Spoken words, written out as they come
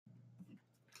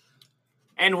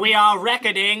and we are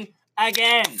recording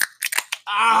again.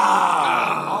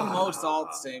 Almost all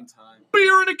at the same time.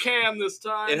 Beer in a can this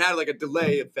time. It had like a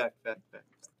delay effect.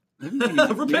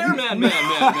 Repairman,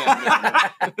 man.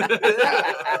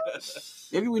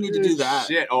 Maybe we need to do that.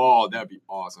 Shit. Oh, that'd be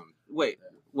awesome. Wait,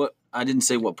 what? I didn't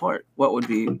say what part.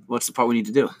 What's the part we need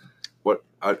to do? What?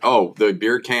 The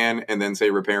beer can and then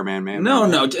say repairman, man. No,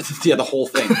 the whole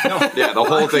thing. No. Yeah, the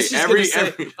whole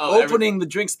thing. Opening the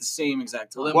drinks the same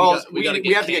exact time. Well, we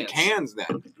we have to get cans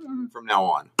then from now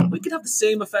on. We could have the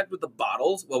same effect with the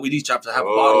bottles. Well, we'd each have to have a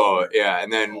bottle. Oh, yeah,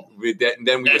 and then we would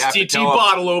have to STT tell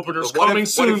bottle openers coming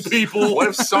soon, people. What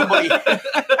if somebody?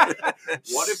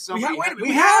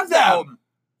 We have them.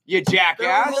 You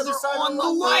jackass! On the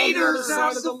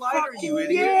lighter. You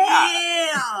idiot.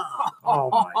 Yeah. Oh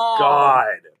my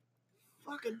god.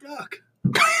 Fuck a duck.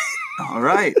 All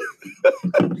right.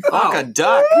 Fuck a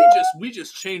duck. We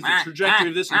just changed the trajectory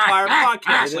of this entire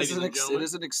podcast, It ladies and gentlemen.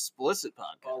 is an explicit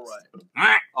podcast. All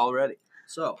right. Already.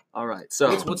 So, All right.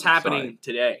 So what's happening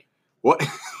today? What?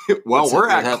 Well, What's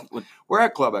we're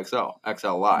at Club XL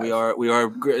Live. we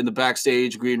are in the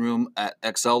backstage green room at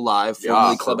XL Live,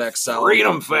 formerly Club XL.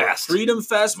 Freedom Fest. Freedom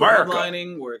Fest. We're America.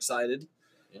 headlining. We're excited.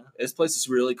 Yeah. This place is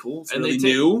really cool. It's And really they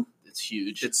take- new. It's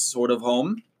huge. It's sort of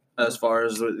home as far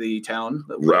as the town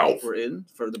that Ralph. we're in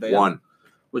for the band. One.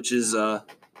 Which is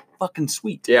fucking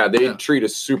sweet. Yeah, they Yeah. treat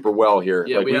us super well here.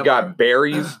 Yeah, like we we have- got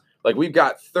berries. Like we've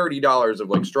got $30 of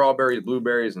like strawberries,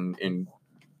 blueberries, and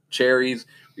cherries.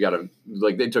 We got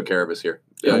they took care of us here.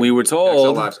 And we were XL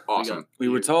told Live's awesome. we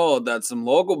were told that some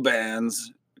local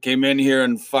bands came in here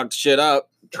and fucked shit up.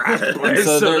 Trash And place,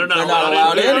 so they're not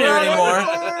allowed in here anymore.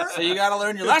 anymore. So you got to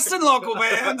learn your lesson, local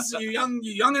bands. You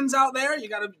youngins out there, you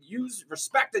got to use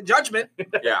respect and judgment.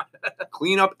 Yeah,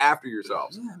 clean up after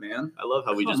yourselves. Yeah, man. I love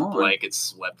how we Come just on. blanket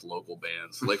swept local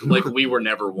bands. Like we were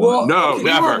never one. Well, No, okay,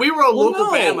 never. We were a Well, local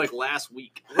no. band like last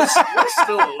week. We're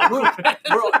still a local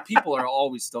band. People are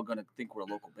always still going to think we're a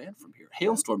local band from here.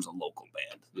 Hailstorm's a local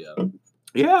band. Yeah.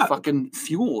 Yeah, Fucking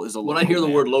Fuel is a local When I hear the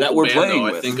band word local that we're band, playing though,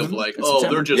 I with. think of like, It's oh,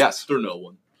 September. they're just Yes. they're no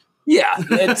one. Yeah,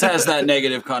 it has that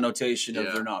negative connotation of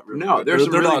Yeah. they're not really no, good. there's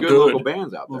some They're really not good local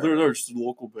bands out there. They're just a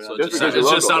local band. So Just it because just, you're it just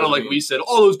local sounded doesn't like mean- we said,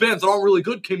 oh, those bands that aren't really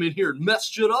good came in here and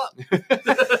messed shit up.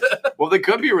 Well, they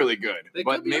could be really good, They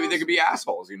but could be maybe they awesome. could be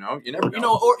assholes. You know, you never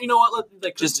know. You know what?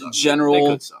 They could Just suck. general-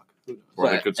 They could suck. Or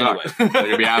they But could suck. anyway. They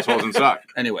could be assholes and suck,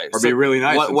 Anyway, or so be really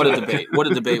nice. what a and suck. debate! What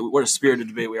a debate! What a spirited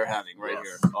debate we are having right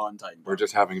Yes. here on Titan. We're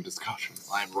just having a discussion.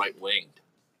 I'm right winged.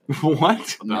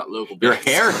 What? I'm not local. Your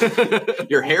bands.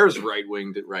 Your hair's right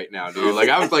winged right now, dude. Like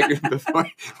I was like before,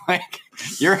 like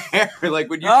your hair, like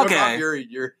when you took Okay. off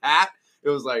your hat, it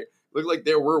was like looked like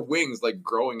there were wings like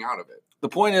growing out of it. The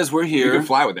point is, we're You here. can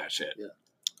fly with that shit.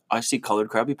 I see colored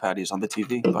Krabby Patties on the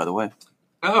TV. By the way,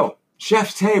 Oh,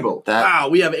 chef's table. that Wow,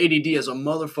 we have ADD as a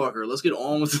motherfucker. Let's get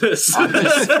on with this.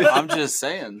 I'm just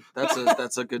saying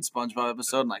that's a good SpongeBob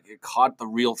episode. And like it caught the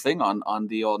real thing on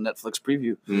the old Netflix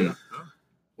preview. Mm.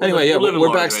 Anyway, yeah, living we're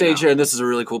large backstage right now. here, and this is a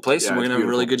really cool place, Yeah, and we're it's gonna have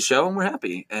a really beautiful. good show, and we're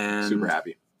happy and Super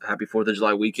happy. happy 4th of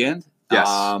July weekend. Yes.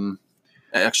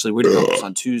 Actually, we're doing this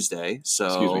on Tuesday, Excuse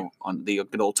so me. on the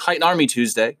good old Titan Army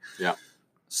Tuesday. Yeah.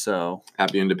 So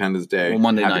Happy Independence Day. Well,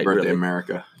 Monday Happy night, birthday, really.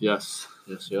 America. Yes.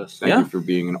 Thank Yeah. you for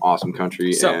being an awesome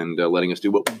country So- and letting us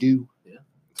do what we do. Yeah.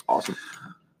 It's awesome.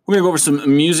 we're gonna go over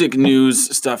some music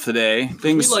news stuff today.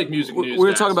 Things We like music news, We're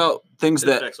gonna talk guys. about things It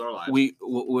that affects our lives. we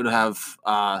would have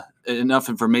enough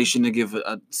information to give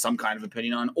some kind of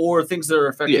opinion on, or things that are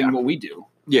affecting Yeah. what we do.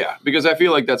 Yeah, because I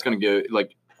feel like that's gonna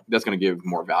give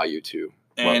more value to.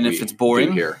 what And if we it's boring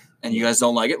do here. and you guys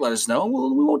don't like it, let us know.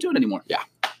 We won't do it anymore. Yeah.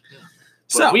 But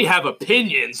So we have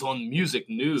opinions on music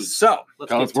news. so Let's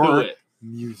Tell get us to more. it.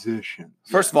 Musician.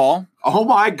 first of all, Oh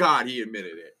my God, he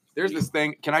admitted it. There's this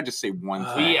thing. Can I just say one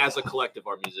thing? We as a collective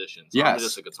are musicians. Yes. I'm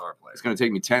just a guitar player. It's going to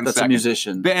take me 10 that's a seconds.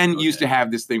 musician. Ben used to have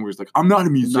this thing where he's like, I'm not a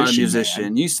musician. Not a musician.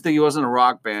 man." You used to think he wasn't a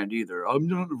rock band either. I'm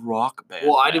not a rock band.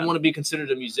 Well, I didn't man. want to be considered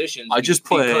a musician. I just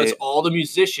play- because all the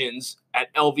musicians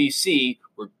at LVC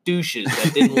were douches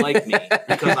that didn't like me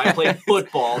because I played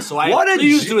football. So I What a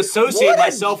refused ge- to associate what a-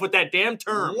 myself with that damn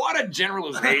term. What a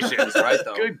generalization, right?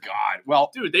 Though. Good God. Well,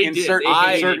 Dude, they in did. certain, They in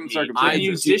hated certain me. circumstances.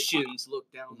 Musicians look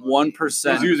down on me.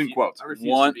 1%. He's using quotes. I refuse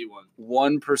One- to be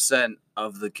one. 1%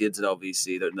 of the kids at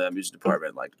LVC, the music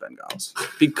department, liked Ben Giles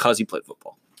because he played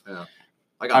football.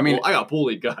 I got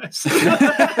bullied, guys.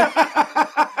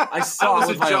 I saw I was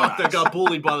it a with my own jock that eyes. got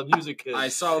bullied by the music kids. I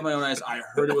saw it with my own eyes. I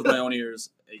heard it with my own ears.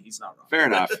 He's not wrong. Fair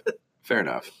enough. Fair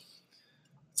enough.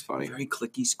 It's funny. Very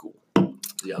clicky school,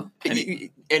 Yeah.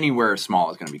 Anywhere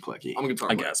small is going to be clicky. I'm a guitar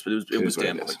I player. guess, but it It was is what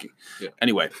damn it is. clicky. Yeah.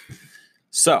 Anyway,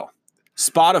 so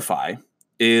Spotify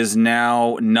is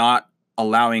now not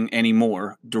allowing any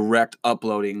more direct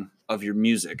uploading of your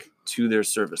music to their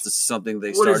service. This is something they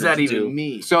What started does that to even do.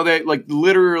 mean? So they like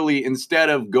literally instead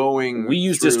of going, We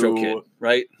use through, DistroKid,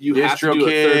 right? You have to do a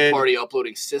DistroKid. third-party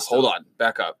uploading system. Hold on,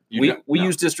 back up. You We don't- no.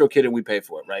 use DistroKid and we pay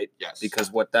for it, right? Yes,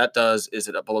 Because what that does is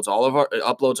it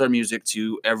uploads our music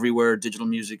to everywhere digital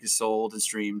music is sold and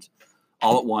streamed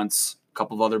all at once. A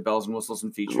couple of other bells and whistles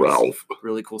and features. Ralph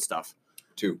Really cool stuff.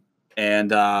 too.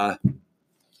 And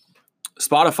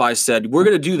Spotify said we're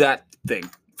going to do that thing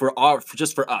for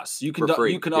just for us. You can For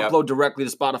free, you can yep. upload directly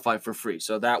to Spotify for free.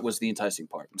 So that was the enticing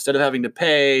part. Instead of having to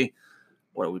pay,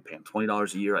 what are we paying?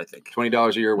 $20 a year, I think,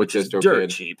 $20 a year with which is DistroKid. dirt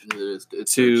cheap.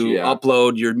 It's To yeah.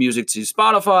 upload your music to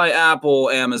Spotify, Apple,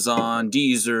 Amazon,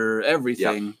 Deezer,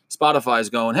 everything. Spotify's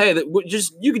going, hey,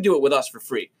 you can do it with us for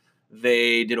free.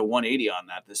 They did a 180 on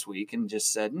that this week and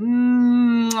just said,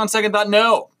 on second thought,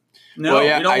 no, Well,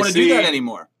 yeah, we don't I want to do that see.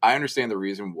 anymore. I understand the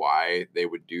reason why they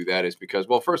would do that is because,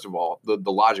 well, first of all,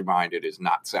 the logic behind it is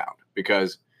not sound.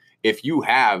 Because if you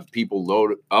have people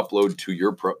upload to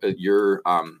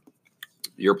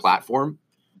your platform,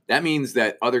 that means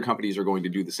that other companies are going to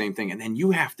do the same thing, and then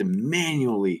you have to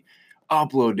manually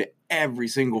upload to every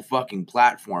single fucking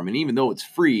platform. And even though it's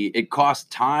free, it costs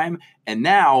time. And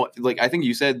now, like I think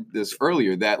you said this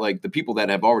earlier, that like the people that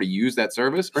have already used that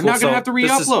service are not going to have to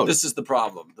re-upload. This is the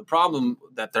problem. The problem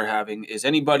that they're having is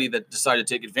anybody that decided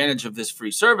to take advantage of this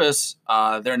free service,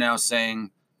 they're now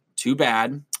saying, too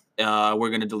bad, we're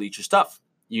going to delete your stuff.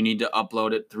 You need to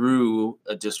upload it through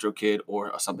a DistroKid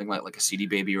or something like a CD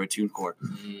Baby or a TuneCore,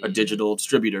 a digital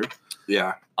distributor.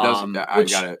 Yeah,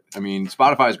 Which- got it. I mean,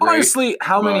 Spotify's great. Honestly,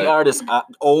 how many but- artists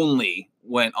only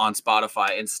went on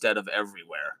Spotify instead of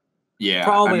everywhere? Yeah,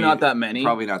 Probably I mean, not that many.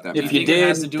 Probably not that If many. you think it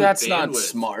has did, to do with that's not bandwidth?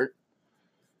 smart.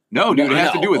 No, dude, it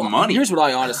has to do with money. Here's what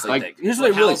I honestly Like, think. Here's what I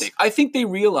like really how's- think. I think they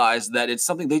realize that it's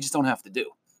something they just don't have to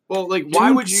do. Well, like,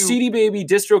 why would you? CD Baby,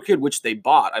 DistroKid, which they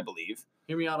bought, I believe,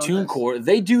 Hear me out on TuneCore,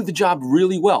 they do the job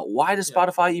really well. Why does Yeah.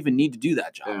 Spotify even need to do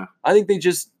that job? Yeah. I think they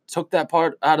just took that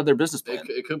part out of their business plan.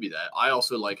 It could be that. I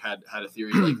also had a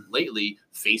theory like lately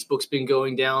Facebook's been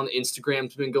going down,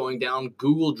 Instagram's been going down,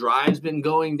 Google Drive's been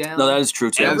going down. No, that is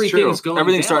true too. That's Everything's true. going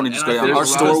Everything's down. starting to just And go I down. think Our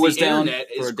it's store because was the down internet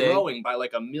for is a day. growing by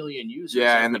like 1 million users.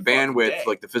 Yeah, and the every fucking bandwidth, day.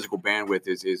 like the physical bandwidth,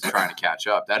 is trying to catch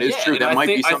up. That is Yeah, true. and That I might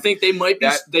think, be something. I think they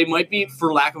might be, that-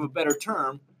 for lack of a better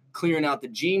term, clearing out the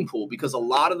gene pool because a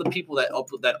lot of the people that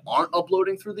aren't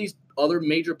uploading through these other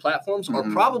major platforms are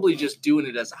Mhm. probably just doing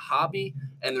it as a hobby,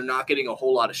 and they're not getting a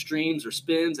whole lot of streams or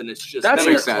spins, and it's just That's That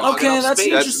makes sense. clogging Okay, up that's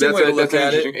space. interesting way to look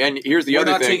at it. interesting. And here's the We're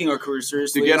other not thing. taking our career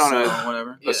seriously. get on so a-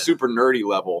 whatever. Yeah. A super nerdy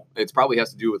level, it probably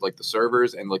has to do with like the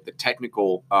servers and like the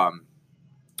technical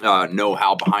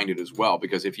know-how behind it as well.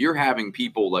 Because if you're having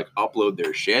people like upload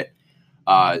their shit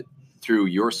through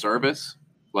your service,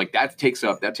 like that takes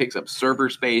up server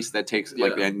space. That takes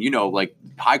like, Yeah. and like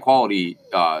high quality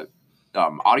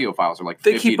audio files are like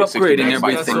They 50 keep to 60 upgrading megabytes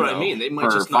everything, That's what I though, mean. They might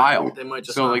per just file. not. They might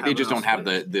just So not like they have just don't enough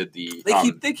have space.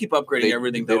 They keep upgrading they-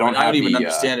 everything. they Though, don't and I don't have even the,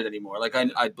 understand it anymore. Like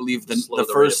I believe Slow the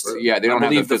the first rate of- yeah, they don't I have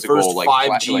the believe the physical first like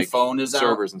 5G like phone is out.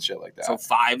 servers and shit like that. So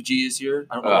 5G is here.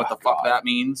 I don't know what the fuck God. that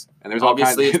means. And there's all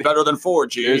Obviously, kinds it's better than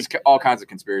 4G. There's all kinds of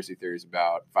conspiracy theories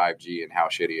about 5G and how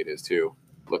shitty it is too.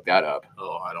 Look that up.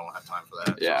 Oh, I don't have time for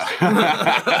that. Yeah.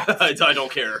 I don't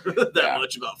care that Yeah.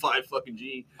 much about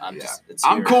 5G. I'm Yeah. just, it's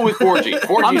I'm here. cool with 4G.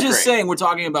 4G I'm is just great. saying we're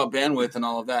talking about bandwidth and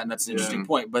all of that, and that's an interesting Yeah.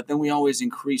 point. But then we always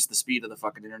increase the speed of the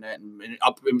fucking internet and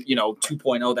up,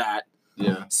 2.0 that.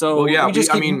 Yeah. So Well, yeah, we just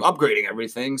I keep mean, upgrading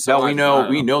everything. So So I don't know.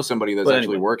 know somebody that's But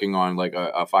actually anyway. working on like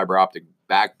a fiber optic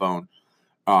backbone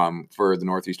for the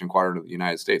northeastern quadrant of the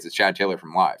United States. It's Chad Taylor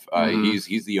from Live. Mhm.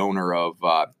 He's the owner of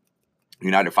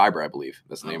United Fiber, I believe.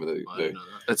 That's the name of I the didn't know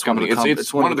that. It's one of company. the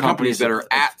It's one of the companies that are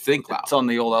at It's ThinkCloud. on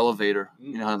the old elevator.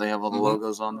 You know how they have all the Mhm.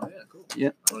 logos on Oh, there. yeah, cool. Yeah.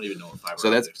 I don't even know what fiber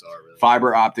So that's optics are really.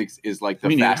 Fiber optics is like the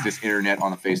Me neither. fastest internet on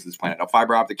the face of this planet. A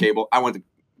fiber optic cable. I went to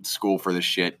school for this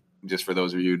shit. Just for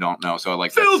those of you who don't know, so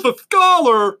like Phil's a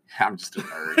scholar. I'm just a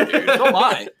nerd, dude. So am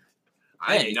I.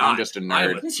 I'm I'm just a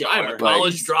nerd. I'm a Like-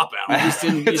 college dropout. You just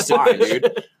didn't. You It's just fine,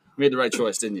 dude. made the right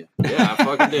choice, didn't you? Yeah, I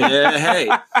fucking did. Yeah. Hey.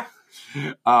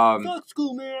 Fuck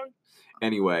school, man.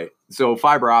 Anyway, so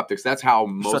fiber optics. That's how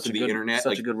most Such of a the good, internet,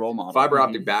 Such like a good role model. fiber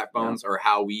optic backbones, are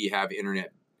how we have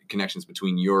internet connections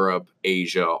between Europe,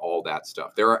 Asia, all that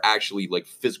stuff. There are actually like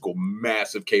physical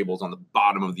massive cables on the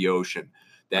bottom of the ocean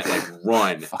that like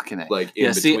run Fucking A. like in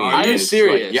Yeah, see, between. are you It's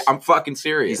serious? Like, yeah, I'm fucking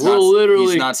serious. He's We're not, literally-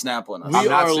 he's not snapping us. We I'm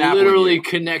not are snapping literally you.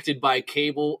 connected by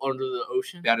cable under the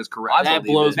ocean. That is correct. That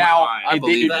believe blows it. my Now, mind. I it,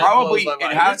 believe it that probably blows my it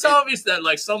mind. has It's obvious that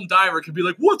like some diver could be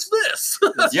like, "What's this?"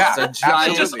 yeah, It's a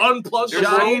giant- Just absolutely. unplug the There's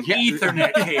phone. giant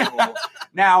Ethernet cable.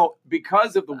 Now,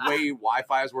 because of the way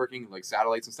Wi-Fi is working, like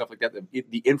satellites and stuff like that,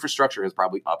 the infrastructure has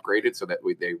probably upgraded so that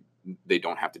they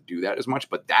don't have to do that as much.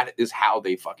 But that is how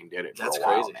they fucking did it. That's for a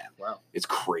while, crazy. man. Wow. It's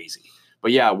crazy.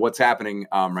 But yeah, what's happening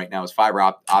right now is fiber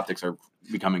optics are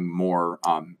becoming more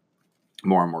and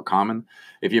more common.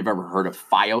 If you've ever heard of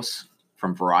FiOS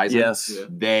from Verizon, Yes.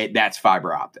 Yeah. that's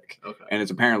fiber optic. Okay. And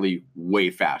it's apparently way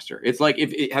faster. It's like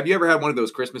have you ever had one of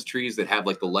those Christmas trees that have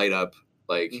like the light up,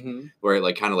 like where it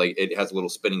like kind of like it has a little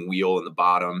spinning wheel in the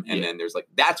bottom, and then there's like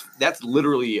that's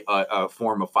literally a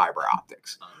form of fiber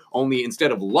optics. Only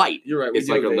instead of light, You're right. it's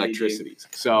like electricity.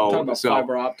 So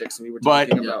fiber optics, and we were but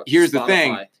talking about here's the Spotify.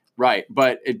 thing. Right,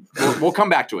 but we'll come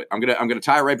back to it. I'm gonna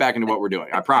tie it right back into what we're doing.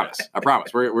 I promise.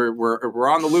 We're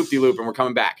on the loop-de-loop and we're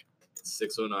coming back.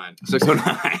 609.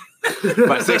 609.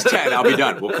 By 610, I'll be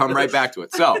done. We'll come right back to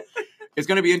it. So it's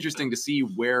going to be interesting to see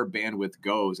where bandwidth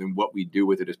goes and what we do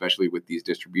with it, especially with these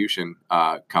distribution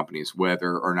companies,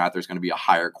 whether or not there's going to be a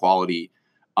higher quality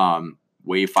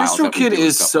WAV files. DistroKid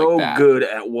is so good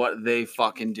at what they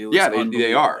fucking do. Yeah, It's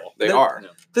they are. They are.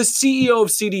 The CEO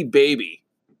of CD Baby,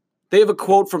 they have a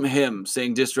quote from him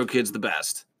saying DistroKid's the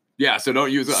best. Yeah, so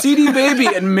don't use us. CD Baby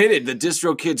admitted that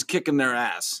DistroKid's kicking their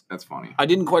ass. That's funny. I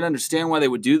didn't quite understand why they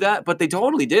would do that, but they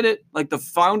totally did it. Like the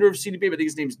founder of CD Baby, I think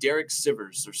his name's Derek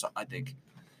Sivers or something. I think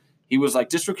he was like,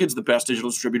 DistroKid's the best digital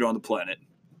distributor on the planet.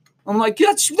 I'm like,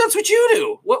 yeah, that's what you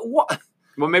do. What?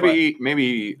 Well, maybe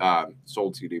he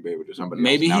sold CD Baby to somebody.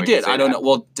 Maybe else. he did. I don't know.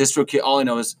 Well, DistroKid. All I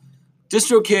know is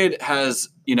DistroKid has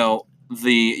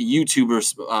the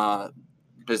YouTubers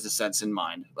business sense in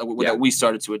mind that we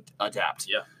started to adapt.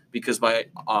 Yeah. Because by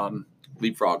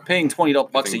Leapfrog paying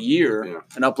 $20 a year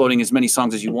and uploading as many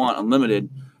songs as you want, unlimited,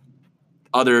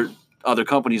 other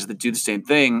companies that do the same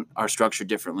thing are structured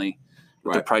differently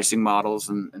with their pricing models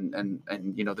and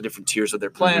the different tiers of their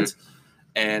plans.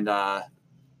 And I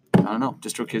don't know,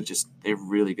 DistroKid they're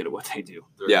really good at what they do.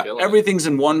 Everything's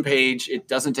in one page. It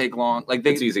doesn't take long. Like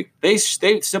it's easy. They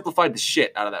simplified the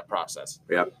shit out of that process.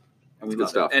 Yeah. And we good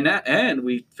stuff. And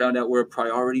we found out we're a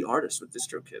priority artist with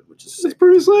DistroKid, which is sick.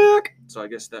 pretty slick. So I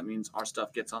guess that means our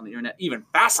stuff gets on the internet even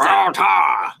faster.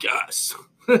 Yes.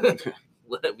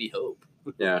 Let me hope.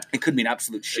 Yeah. It could mean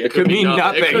absolute shit. It could mean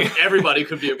nothing. Everybody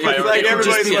could be a priority. Like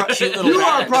everybody's just be a cute little you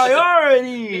are badge.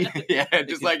 priority. Yeah,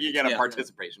 just like you get a Yeah.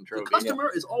 participation The trophy.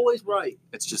 customer is always right.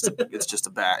 It's just a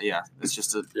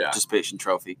participation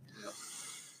trophy.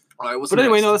 All right, what's But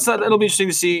anyway, next? it'll be interesting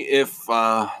to see if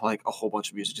like a whole bunch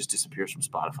of music just disappears from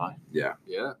Spotify. Yeah.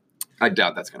 Yeah. I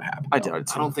doubt that's going to happen. I doubt it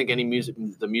too. I don't think any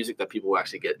the music that people will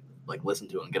actually get listen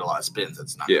to and get a lot of spins.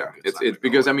 It's not. Yeah, it's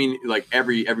because I mean, like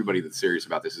everybody that's serious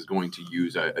about this is going to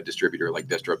use a distributor like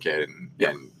DistroKid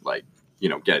and like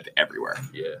get it everywhere.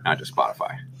 Yeah, not just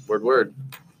Spotify. Word.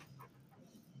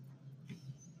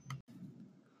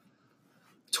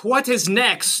 What is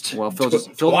next? Well, Phil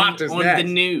just on the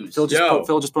news. Phil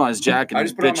just put on his jacket. I And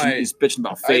just put on he's bitching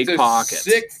about fake it's a pockets.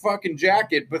 Sick fucking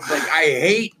jacket, but like I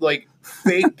hate like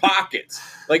fake pockets.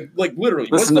 Like literally,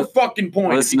 Listen what's the fucking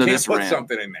point if listen you to can't this put rant.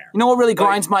 something in there? You know what really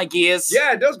grinds my gears?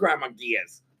 Yeah, it does grind my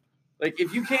gears. Like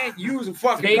if you can't use a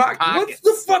fucking Fake pocket, pockets.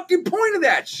 what's the fucking point of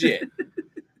that shit?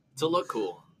 To look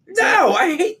cool. No,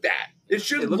 I hate that. It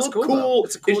should It looks look cool, cool. though.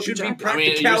 It's a cool It should be jacket. I mean,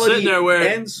 you're practicality sitting there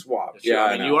wearing- and swap. Sure, Yeah,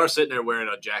 I mean, you are sitting there wearing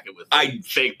a jacket with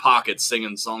fake pockets,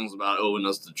 singing songs about owing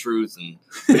us the truth. And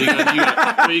what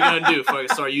are you gonna do? Fucking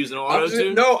start using auto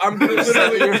tune? No, I'm gonna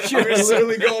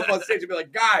literally go up on stage and be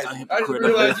like, guys, I just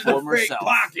realized you Former did fake self.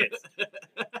 pockets.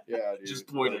 Yeah, dude. Just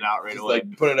point it out right Just away.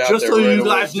 like put it out Just there. so right you away.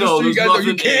 guys Just know, so you there's guys know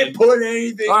you nothing can't in. put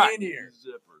anything All right. in here.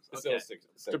 Okay.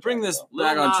 To bring this Lil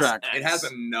back on Nas track. X. It has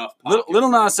enough. Little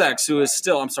pockets. Nas X, who is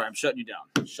still, I'm sorry, I'm shutting you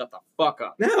down. Shut the fuck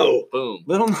up. No. Boom.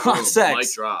 Little Boom. Nas Mic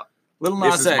X. drop. Little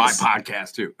This Nas is my X.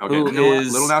 podcast too. Okay. Who You know what?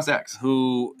 is- Little Nas X.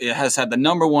 Who has had the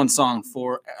 #1 song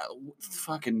for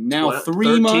fucking now 3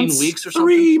 13 months. weeks or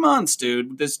 3 months,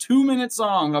 dude. This 2-minute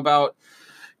song about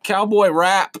cowboy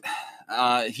rap.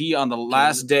 He, on the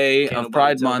last day Can't of nobody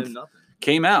Pride tell him Month, nothing.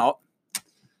 came out,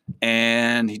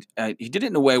 and he did it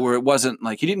in a way where it wasn't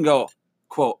like, he didn't go,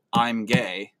 quote, "I'm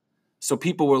gay." So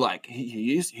people were like,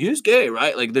 he is gay,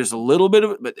 right? Like there's a little bit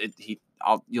of it, but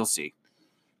you'll see.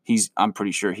 I'm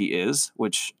pretty sure he is,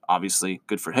 which obviously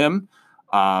good for him.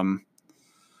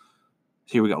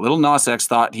 Here we go. Little Nas X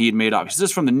thought he had made up. This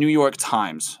is from the New York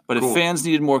Times. But Cool. if fans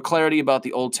needed more clarity about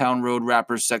the Old Town Road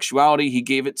rapper's sexuality, he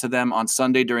gave it to them on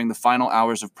Sunday during the final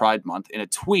hours of Pride Month. In a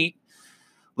tweet,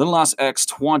 Little Nas X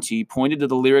 20 pointed to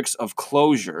the lyrics of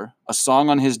Closure, a song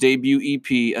on his debut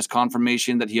EP, as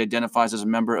confirmation that he identifies as a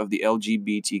member of the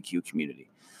LGBTQ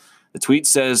community. The tweet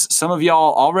says, "Some of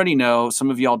y'all already know, some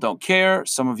of y'all don't care,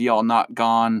 some of y'all not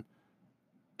gone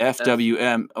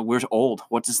FWM. We're old.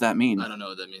 What does that mean? I don't know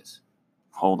what that means.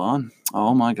 Hold on.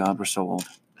 Oh my God, we're so old.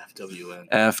 FWN.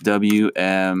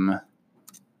 FWM.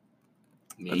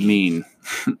 Mean.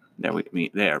 There we mean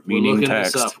there. We're Meaning looking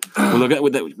text. this up. We're looking at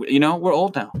with the, we're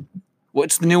old now.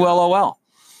 What's the new LOL?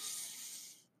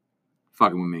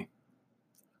 Fucking with me.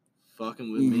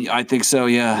 Fucking with me. I think so.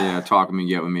 Yeah. Yeah, talking me,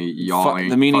 get with me. Y'all ain't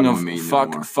The meaning fucking of with me fuck,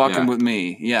 no more. fucking Yeah. with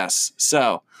me. Yes.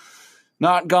 So,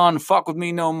 not gone fuck with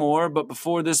me no more. But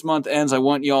before this month ends, I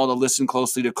want y'all to listen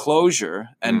closely to Closure,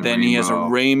 and then he has a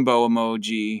rainbow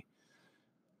emoji.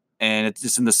 And it's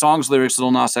just in the song's lyrics,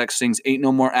 Lil Nas X sings, "Ain't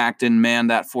no more acting, man,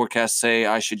 that forecast say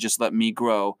I should just let me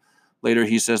grow." Later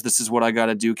he says, "This is what I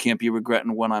gotta do, can't be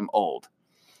regretting when I'm old."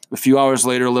 A few hours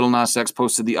later, Lil Nas X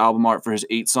posted the album art for his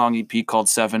 8-song EP called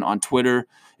 7 on Twitter.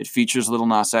 It features Lil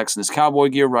Nas X in his cowboy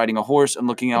gear, riding a horse and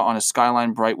looking out on a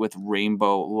skyline bright with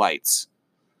rainbow lights.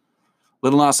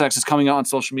 Lil Nas X is coming out on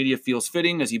social media feels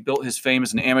fitting as he built his fame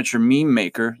as an amateur meme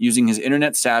maker, using his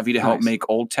internet savvy to help Nice. make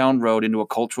Old Town Road into a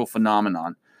cultural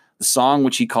phenomenon. The song,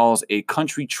 which he calls a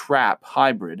country trap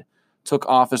hybrid, took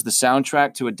off as the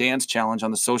soundtrack to a dance challenge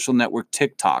on the social network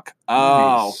TikTok.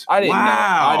 Oh, Nice. I didn't know.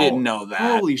 Wow. I didn't know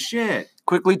that. Holy shit.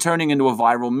 Quickly turning into a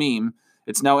viral meme,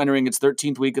 it's now entering its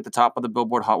 13th week at the top of the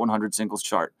Billboard Hot 100 singles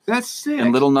chart. That's sick.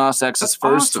 In Lil Nas X's That's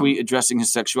first awesome. tweet addressing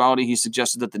his sexuality, he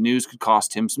suggested that the news could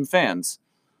cost him some fans.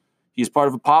 He is part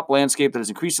of a pop landscape that has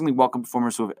increasingly welcomed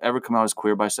performers who have ever come out as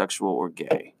queer, bisexual, or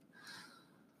gay.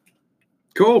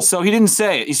 Cool. So he didn't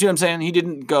say it. You see what I'm saying? He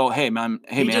didn't go, "Hey man,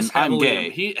 He just I'm heavily- gay."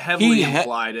 He heavily He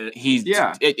implied it. He's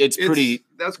Yeah. It's pretty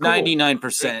That's cool.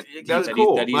 99%. That's that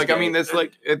cool. he's Like, I gay. mean, that's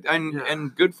like,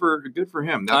 and good for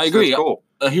him. That's, I agree. That's cool.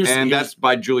 Here's That's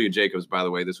by Julia Jacobs, by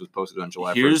the way. This was posted on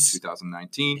July 1st,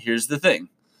 2019. Here's the thing,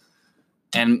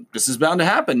 and this is bound to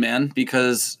happen, man,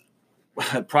 because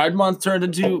Pride Month turned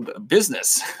into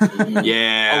business.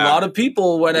 Yeah. A lot of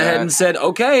people went ahead Yeah. and said,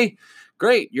 "Okay,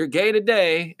 great, you're gay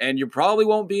today, and you probably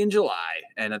won't be in July."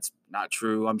 And that's not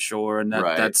true, I'm sure. And that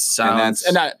Right. that sounds.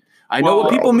 And I know what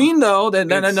well, people mean, though. Then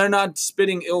it's- they're not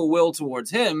spitting ill will towards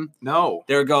him. No.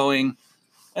 They're going,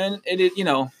 and it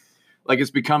Like,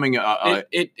 it's becoming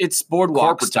it's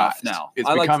boardwalk stuff corporatized. now.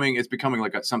 It's becoming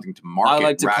like something to market I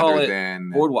like to rather call it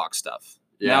than boardwalk stuff.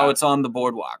 Yeah. Now it's on the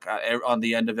boardwalk on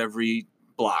the end of every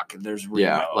block. There's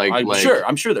Yeah, rainbow. like-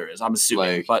 I'm sure there is. I'm assuming,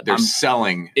 like but they're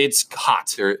selling. it's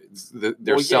hot. They're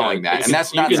Well, selling yeah, that, and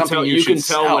that's you not can something tell, you you should can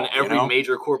tell sell, when every you know?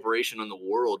 major corporation in the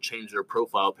world changed their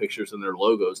profile pictures and their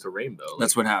logos to rainbow. Like,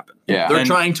 That's what happened. Yeah. they're and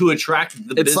trying to attract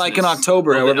the it's like in business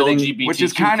October, of the everything- LGBTQ Which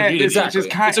is kinda- community. it's just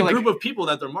kinda It's a like- group of people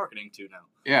that they're marketing to now.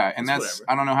 Yeah, and It's that's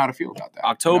whatever. I don't know how to feel about that.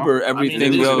 October, I mean,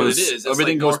 everything it is what goes. it is. It's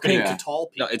Everything like goes marketing pink. Yeah. to tall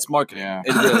people. No, it's marketing. Yeah.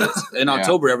 It really is. In Yeah.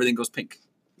 October, everything goes pink.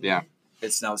 Yeah.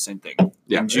 It's now the same thing.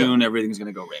 Yeah. In June, everything's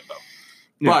gonna go rainbow.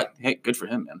 Yeah. But hey, good for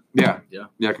him, man.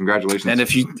 Yeah. Congratulations. And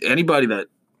if anybody that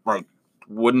like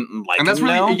wouldn't like And that's him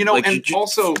really- now, and like,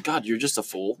 also- God, you're just a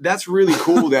fool. that's really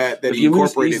cool that If he you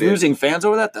lose, incorporated he's it. losing fans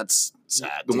over that. That's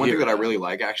sad. The to one thing hear. that I really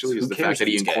like actually is Who the cares fact that if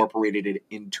he he's gay? incorporated it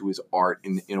into his art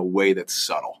in a way that's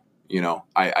subtle. You know,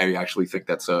 I actually think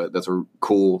that's a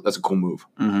cool move.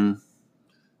 Mhm.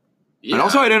 Yeah. And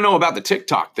also, I didn't know about the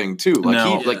TikTok thing too. Like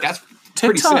No. he, like that's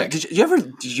pretty TikTok. sick. Did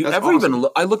you That's ever even awesome.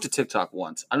 look? I looked at TikTok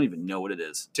once. I don't even know what it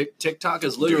is. TikTok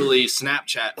is literally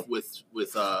Snapchat with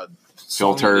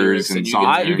song Filters lyrics and you song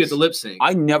get, you lyrics. get the lip sync.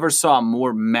 I never saw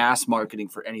more mass marketing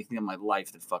for anything in my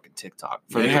life than fucking TikTok.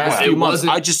 For the Yeah, past it few months,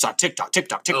 wasn't- I just saw TikTok.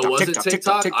 Oh, was it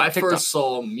TikTok? I first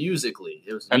saw Musical.ly.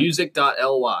 It was And-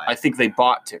 music.ly. I think they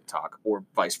bought TikTok or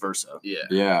vice versa. Yeah.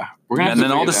 Yeah, we're gonna. have And to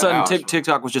then all of a figure that sudden, out.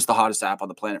 TikTok was just the hottest app on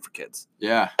the planet for kids.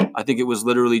 Yeah, I think it was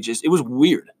literally it was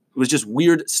weird. It was just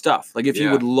weird stuff. Like if you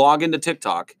Yeah. would log into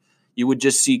TikTok, you would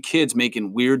just see kids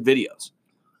making weird videos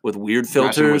with weird Messing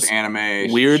with filters,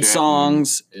 anime, weird shit,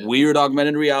 songs, Yeah. weird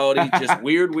augmented reality, just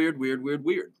weird.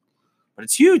 But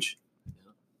it's huge.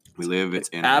 and we live It's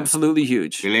in absolutely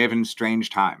huge. we live in strange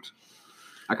times.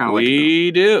 I kind of like it.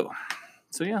 We do.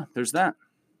 So yeah, there's that.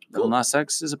 Cool. Lil Nas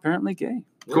X is apparently gay.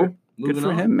 Cool. Good Moving for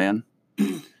on. him, man.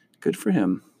 Good for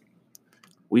him.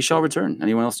 We shall return.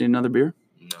 Anyone else need another beer?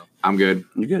 No. I'm good.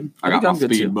 You're good. I got think my I'm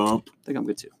good speed too. bump. I think I'm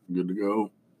good too. Good to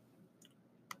go.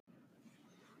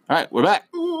 All right, we're back.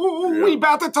 Ooh, we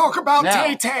about to talk about Now,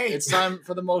 Tay Tay. It's time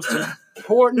for the most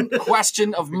important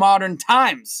question of modern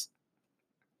times.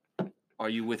 Are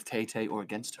you with Tay Tay or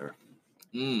against her?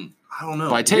 I don't know.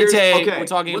 By Tay Here's- Tay, okay, we're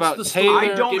talking What's about the story? Taylor. I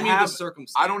don't Give me have- the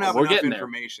circumstances. I don't have We're enough getting there.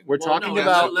 information. We're Well, talking no,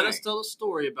 about. Let us tell a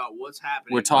story about what's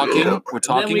happening. We're talking. Yeah. We're And then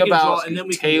talking we can about draw- and then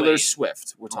we can Taylor weigh in.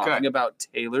 Swift. We're Okay. talking about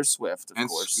Taylor Swift, of and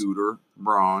course. Scooter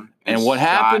Braun And what Scott,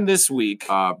 happened this week?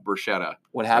 Bruschetta.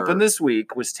 What happened or- this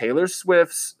week was Taylor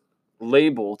Swift's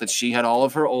label that she had all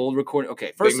of her old recording.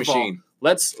 Okay, first Big of all, Machine.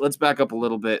 let's back up a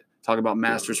little bit. Talk about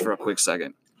masters for a quick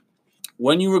second.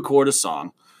 When you record a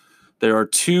song, there are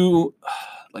two,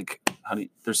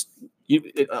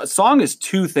 a song is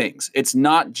two things. It's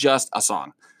not just a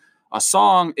song. A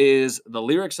song is the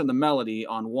lyrics and the melody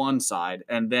on one side,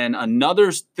 and then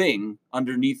another thing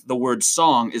underneath the word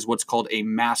song is what's called a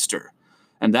master,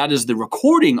 and that is the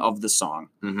recording of the song.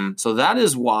 Mm-hmm. So that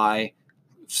is why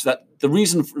the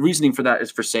reasoning for that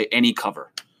is for, say, any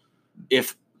cover.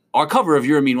 If our cover of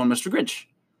You're a Mean One, Mr. Grinch,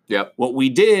 Yep. what we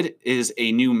did is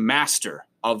a new master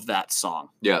of that song.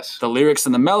 Yes. The lyrics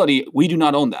and the melody, we do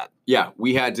not own that. Yeah,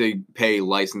 we had to pay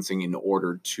licensing in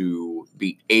order to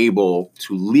be able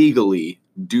to legally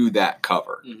do that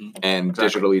cover Mhm. and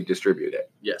Exactly. digitally distribute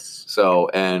it. Yes. So,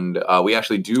 and we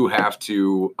actually do have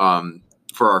to,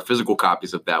 for our physical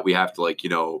copies of that, we have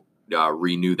to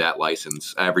renew that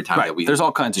license every time that we There's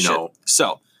all kinds of shit.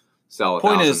 So, sell a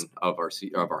point thousand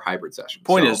of our hybrid sessions.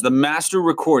 point So, is, the master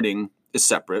recording is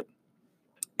separate.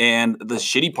 And the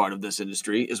shitty part of this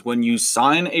industry is when you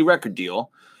sign a record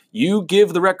deal, you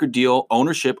give the record deal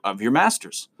ownership of your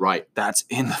masters. right. That's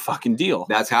in the fucking deal.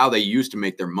 That's how they used to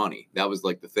make their money. That was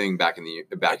like the thing back in the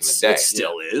day. It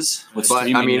still is. With But,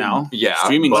 streaming now. yeah,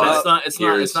 Streaming but- now. It's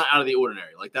here's- not out of the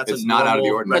ordinary. Like that's It's a not out of the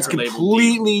normal ordinary. That's record label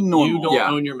completely deal. normal. You don't Yeah.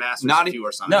 own your masters Not if e- you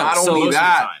are signed. No, Not so only most of the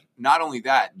that, time. not only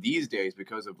that, these days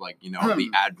because of the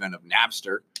advent of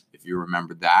Napster, if you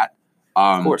remember that,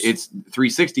 course. it's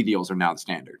 360 deals are now the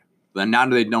standard. Then now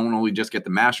they don't only just get the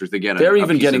masters, they get They're a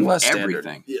even piece getting of less standard.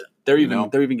 everything. They're you even know?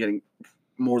 they're even getting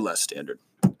more or less standard.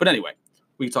 But anyway,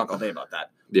 we can talk all day about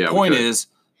that. Yeah, we Point could. is,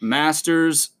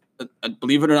 masters,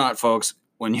 believe it or not, folks,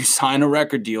 when you sign a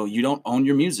record deal, you don't own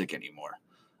your music anymore.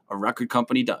 A record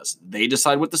company does. They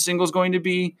decide what the single's going to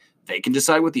be. They can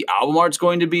decide what the album art's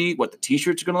going to be, what the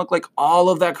t-shirts are going to look like. All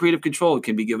of that creative control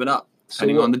can be given up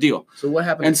depending on the deal. So what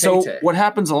happened? And so what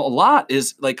happens a lot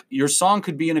is like your song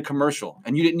could be in a commercial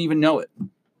and you didn't even know it.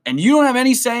 And you don't have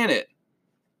any say in it.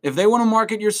 If they want to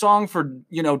market your song for,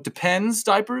 Depends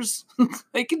diapers,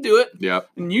 they can do it. Yep.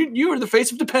 And you are the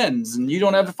face of Depends and you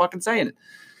don't have a fucking say in it.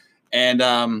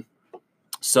 And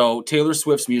so Taylor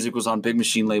Swift's music was on Big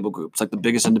Machine Label Group. It's like the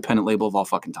biggest independent label of all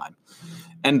fucking time.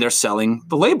 And they're selling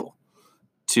the label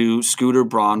to Scooter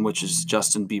Braun, which is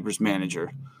Justin Bieber's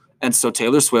manager. And so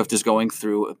Taylor Swift is going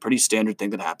through a pretty standard thing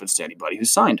that happens to anybody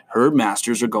who's signed. Her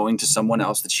masters are going to someone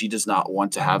else that she does not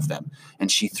want to have them.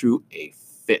 And she threw a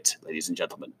fit, ladies and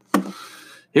gentlemen.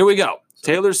 Here we go.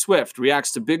 Taylor Swift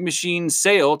reacts to Big Machine's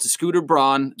sale to Scooter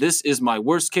Braun. This is my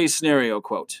worst case scenario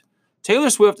quote.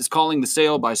 Taylor Swift is calling the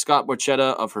sale by Scott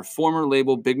Borchetta of her former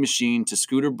label Big Machine to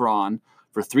Scooter Braun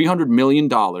for $300 million.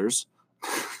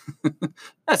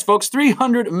 That's, folks,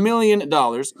 $300 million.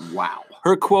 Wow.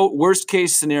 Her quote, worst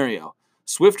case scenario.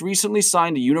 Swift recently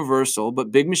signed to Universal,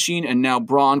 but Big Machine and now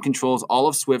Braun controls all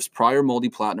of Swift's prior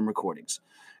multi-platinum recordings.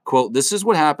 Quote, this is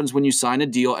what happens when you sign a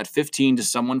deal at 15 to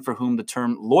someone for whom the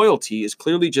term loyalty is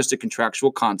clearly just a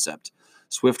contractual concept.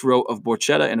 Swift wrote of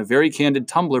Borchetta in a very candid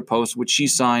Tumblr post, which she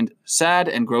signed, sad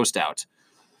and grossed out.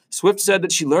 Swift said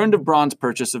that she learned of Braun's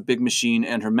purchase of Big Machine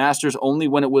and her masters only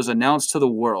when it was announced to the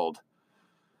world.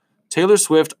 Taylor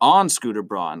Swift on Scooter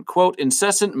Braun, quote,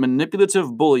 incessant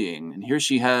manipulative bullying. And here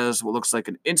she has what looks like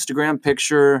an Instagram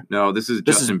picture. No, this is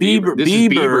This is Justin Bieber. This is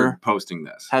Bieber posting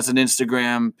this. Has an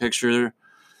Instagram picture.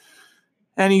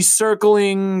 And he's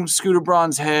circling Scooter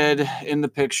Braun's head in the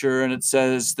picture. And it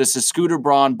says, this is Scooter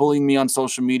Braun bullying me on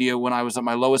social media when I was at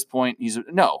my lowest point.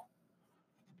 No.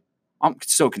 I'm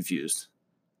so confused.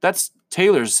 That's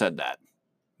Taylor said that.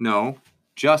 No,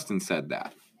 Justin said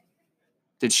that.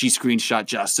 Did she screenshot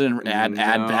Justin and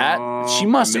add No, that? She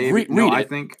must have. maybe. Read No, it. I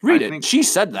think- Read I it. think- She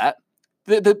said that.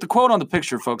 The quote on the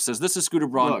picture, folks, says, this is Scooter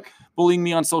Braun Look, bullying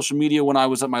me on social media when I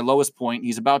was at my lowest point.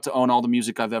 He's about to own all the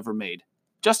music I've ever made.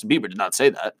 Justin Bieber did not say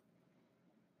that.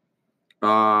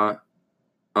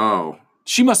 oh,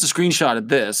 She must have screenshotted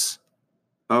this.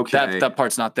 okay. That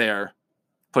part's not there.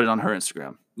 Put it on her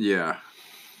Instagram. Yeah.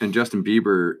 And Justin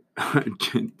Bieber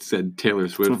said Taylor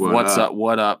Swift, What's up?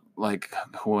 What up? Like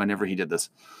whenever he did this.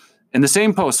 In the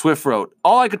same post, Swift wrote,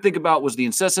 all I could think about was the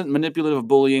incessant manipulative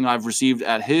bullying I've received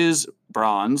at his,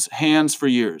 Braun's, hands for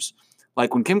years.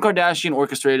 Like when Kim Kardashian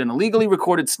orchestrated an illegally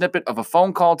recorded snippet of a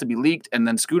phone call to be leaked and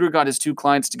then Scooter got his two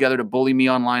clients together to bully me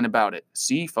online about it.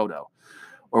 See photo.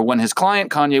 Or when his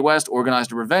client, Kanye West,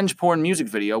 organized a revenge porn music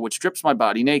video which strips my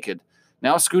body naked.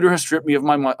 Now Scooter has stripped me of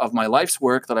my life's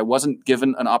work that I wasn't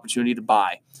given an opportunity to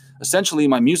buy. Essentially,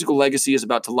 my musical legacy is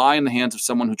about to lie in the hands of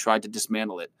someone who tried to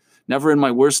dismantle it. Never in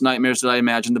my worst nightmares did I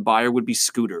imagine the buyer would be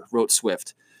Scooter, wrote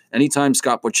Swift. Anytime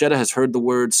Scott Borchetta has heard the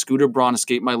word Scooter Braun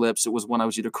escape my lips, it was when I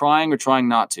was either crying or trying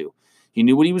not to. He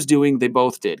knew what he was doing. They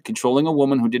both did. Controlling a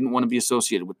woman who didn't want to be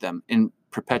associated with them in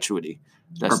perpetuity.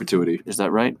 Perpetuity. Is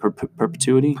that right?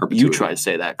 Perpetuity? You try to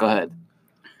say that. Go ahead.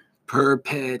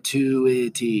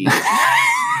 Perpetuity.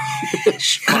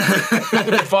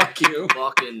 Fuck you.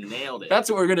 Fucking nailed it. That's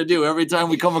what we're going to do every time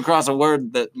we come across a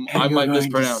word that I might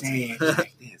mispronounce.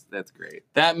 That's great.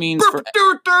 That means for...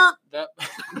 that,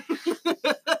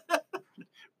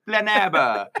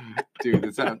 Planaba. Dude,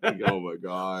 that sounds like, oh my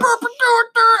god.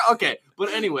 Okay,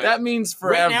 but anyway. that means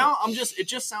forever. Right now, it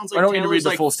just sounds like I don't need to read Taylor's the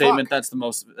like, full statement. fuck. That's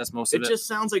most of it. It just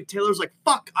sounds like Taylor's like,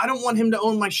 fuck, I don't want him to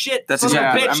own my shit. That's Son of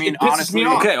a exactly- bitch. I mean, it pisses honestly- me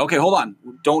off. Okay, hold on.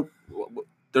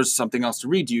 There's something else to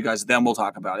read to you guys, then we'll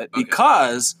talk about it. Okay.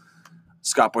 Because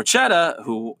Scott Borchetta,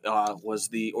 who was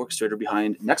the orchestrator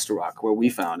behind Next to Rock, where we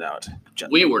found out.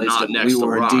 We were not next to We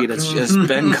were rock. indeed, as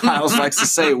Ben Giles likes to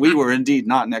say, we were indeed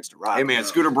not next to rock. Hey man,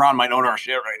 Scooter Braun might own our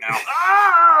shit right now.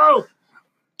 Oh!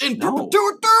 In No.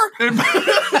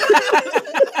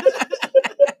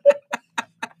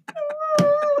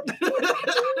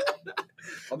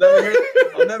 I'll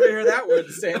never hear that word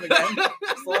the same again,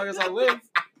 as long as I live.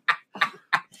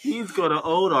 He's gonna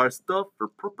own our stuff for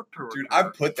perpetuity. Dude,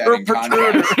 I've put that in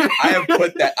contracts.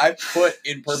 I've put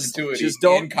in perpetuity Just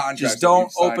don't, in contracts. just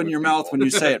don't open your mouth when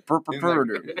you say it.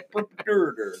 Perpetuity.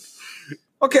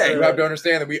 Okay. You have to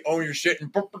understand that we own your shit in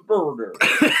perpetuity.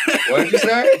 What did you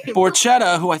say?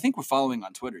 Borchetta, who I think we're following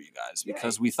on Twitter, you guys,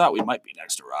 because we thought we might be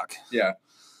next to rock. Yeah.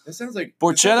 That sounds like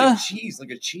Borchetta? like cheese,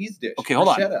 like a cheese dish. Okay, hold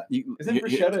on. Bruschetta. You- Isn't you-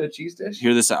 bruschetta a cheese dish?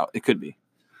 Hear this out. It could be.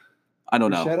 I don't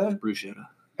know. Bruschetta?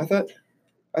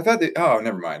 I thought they. Oh,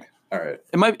 never mind. All right.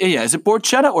 It might. Yeah. Is it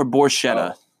Borchetta or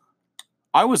Borchetta? Oh.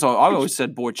 I always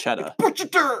said Borchetta.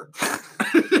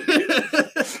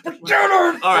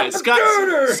 All right, Scott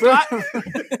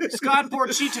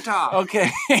Borchita. Okay.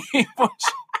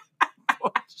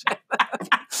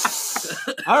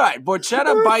 All right.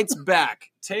 Borchetta bites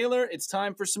back. Taylor, it's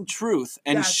time for some truth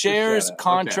and That's shares Borchetta.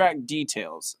 contract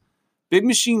details. Big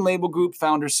Machine Label Group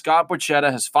founder Scott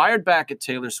Borchetta has fired back at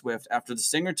Taylor Swift after the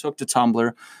singer took to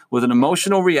Tumblr with an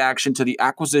emotional reaction to the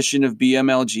acquisition of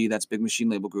BMLG, that's Big Machine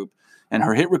Label Group, and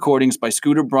her hit recordings by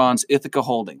Scooter Braun's Ithaca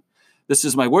Holding. This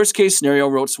is my worst case scenario,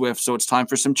 wrote Swift, so it's time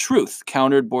for some truth,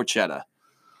 countered Borchetta.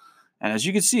 And as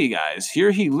you can see, guys,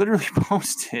 here he literally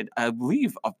posted, I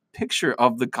believe, a picture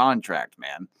of the contract,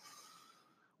 man.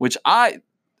 Which right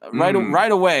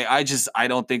away, I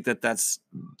don't think that that's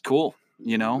cool.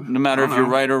 You know, no matter if you're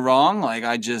right or wrong, like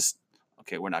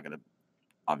okay, we're not going to,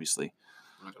 obviously.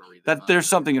 I'm not gonna read That there's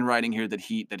something in writing here that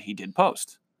he did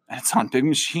post. And it's on Big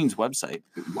Machine's website.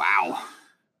 Wow.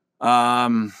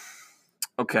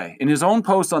 Okay. In his own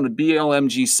post on the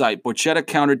BLMG site, Borchetta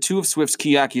countered two of Swift's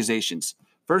key accusations.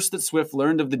 First, that Swift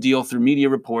learned of the deal through media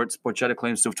reports. Borchetta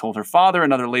claims to have told her father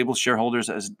and other label shareholders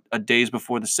days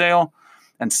before the sale.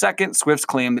 And second, Swift's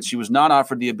claim that she was not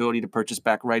offered the ability to purchase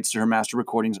back rights to her master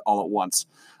recordings all at once.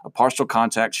 A partial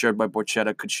contact shared by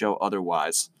Borchetta could show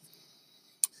otherwise.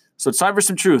 So it's time for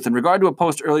some truth. In regard to a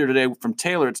post earlier today from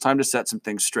Taylor, it's time to set some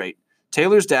things straight.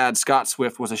 Taylor's dad, Scott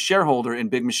Swift, was a shareholder in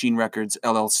Big Machine Records,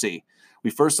 LLC. We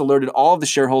first alerted all of the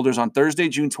shareholders on Thursday,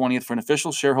 June 20th for an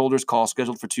official shareholders call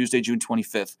scheduled for Tuesday, June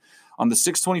 25th. On the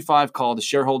 6:25 call, the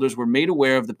shareholders were made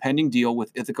aware of the pending deal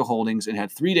with Ithaca Holdings and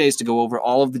had 3 days to go over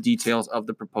all of the details of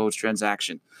the proposed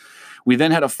transaction. We then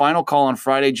had a final call on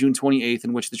Friday, June 28th,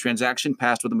 in which the transaction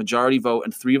passed with a majority vote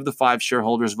and 3 of the 5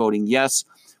 shareholders voting yes,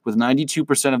 with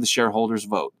 92% of the shareholders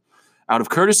vote. Out of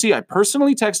courtesy, I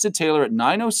personally texted Taylor at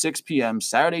 9:06 p.m.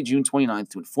 Saturday, June 29th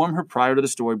to inform her prior to the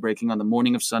story breaking on the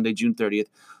morning of Sunday, June 30th,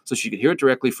 so she could hear it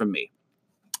directly from me.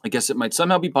 I guess it might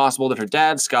somehow be possible that her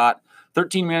dad, Scott,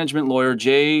 13 management lawyer,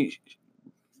 Jay...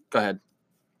 Go ahead.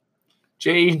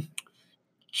 Jay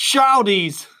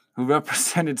Shouties. Who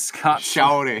represented Scott...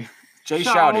 Shouty. Jay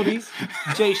Shouty.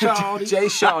 Jay Shouties. Jay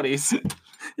Shouties.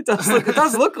 It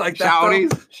does look like that. though.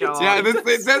 Shouties. Yeah,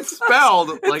 that's spelled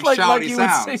like shouty you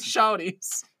sounds. would say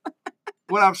Shouties.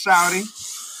 What up, Shouty?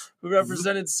 Who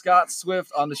represented Scott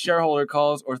Swift on the shareholder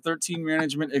calls, or 13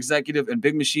 management executive and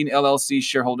Big Machine LLC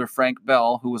shareholder Frank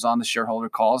Bell, who was on the shareholder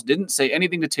calls, didn't say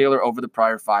anything to Taylor over the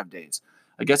prior 5 days.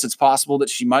 I guess it's possible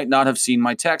that she might not have seen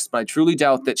my text, but I truly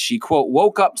doubt that she, quote,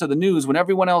 woke up to the news when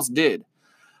everyone else did.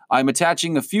 I'm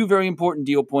attaching a few very important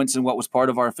deal points in what was part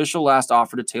of our official last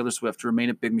offer to Taylor Swift to remain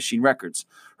at Big Machine Records.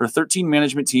 Her 13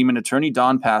 management team and attorney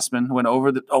Don Passman went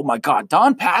over the... Oh, my God.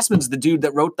 Don Passman's the dude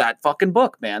that wrote that fucking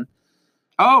book, man.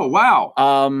 Oh, wow.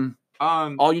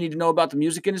 All you need to know about the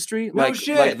music industry? No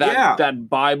shit, that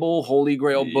Bible, Holy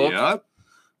Grail book? Yep.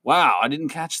 Wow, I didn't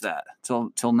catch that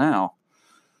till now.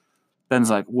 Ben's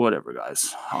like, whatever,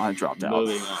 guys. I dropped out.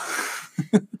 Moving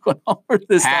on. Went over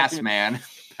this Pass, document man.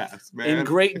 Pass, man. in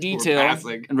great We're detail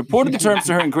passing. and reported the terms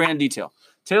to her in grand detail.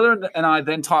 Taylor and I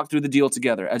then talked through the deal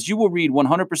together. As you will read,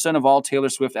 100% of all Taylor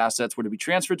Swift assets were to be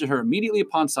transferred to her immediately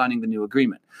upon signing the new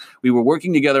agreement. We were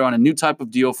working together on a new type of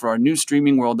deal for our new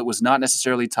streaming world that was not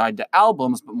necessarily tied to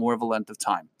albums, but more of a length of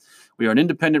time. We are an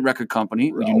independent record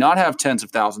company. We do not have tens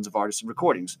of thousands of artists and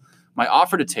recordings. My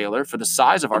offer to Taylor for the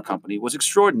size of our company was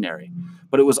extraordinary,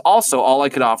 but it was also all I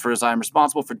could offer as I am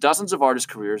responsible for dozens of artist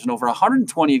careers and over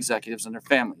 120 executives and their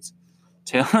families.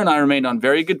 Taylor and I remained on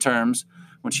very good terms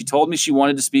when she told me she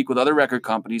wanted to speak with other record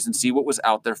companies and see what was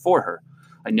out there for her.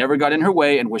 I never got in her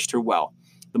way and wished her well.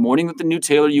 The morning that the new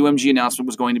Taylor UMG announcement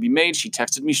was going to be made, she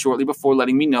texted me shortly before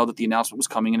letting me know that the announcement was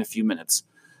coming in a few minutes.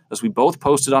 As we both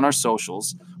posted on our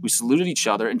socials, we saluted each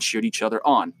other and cheered each other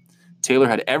on. Taylor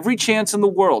had every chance in the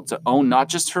world to own not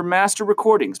just her master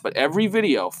recordings, but every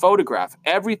video, photograph,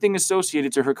 everything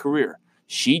associated to her career.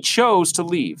 She chose to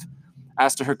leave.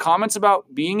 As to her comments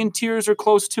about being in tears or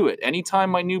close to it,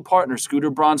 anytime my new partner, Scooter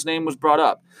Braun's name was brought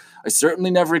up, I certainly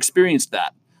never experienced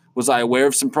that. Was I aware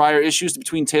of some prior issues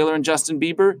between Taylor and Justin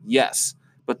Bieber? Yes.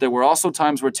 But there were also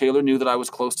times where Taylor knew that I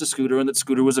was close to Scooter and that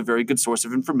Scooter was a very good source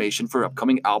of information for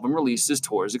upcoming album releases,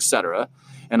 tours, etc.,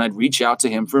 and I'd reach out to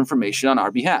him for information on our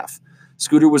behalf.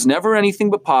 Scooter was never anything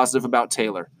but positive about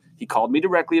Taylor. He called me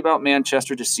directly about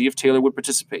Manchester to see if Taylor would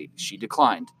participate. She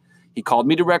declined. He called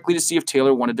me directly to see if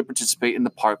Taylor wanted to participate in the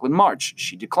Parkland March.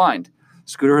 She declined.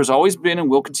 Scooter has always been and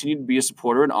will continue to be a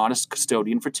supporter and honest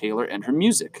custodian for Taylor and her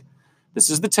music. This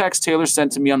is the text Taylor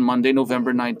sent to me on Monday,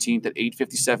 November 19th at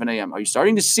 8:57 a.m. Are you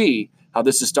starting to see how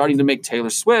this is starting to make Taylor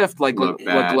Swift like a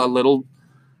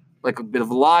bit of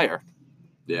a liar?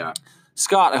 Yeah.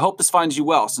 Scott, I hope this finds you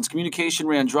well. Since communication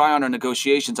ran dry on our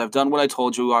negotiations, I've done what I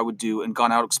told you I would do and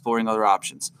gone out exploring other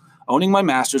options. Owning my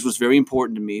masters was very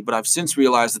important to me, but I've since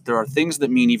realized that there are things that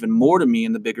mean even more to me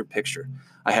in the bigger picture.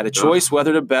 I had a choice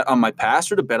whether to bet on my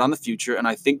past or to bet on the future, and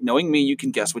I think knowing me, you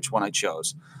can guess which one I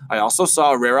chose. I also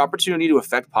saw a rare opportunity to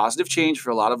affect positive change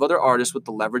for a lot of other artists with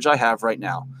the leverage I have right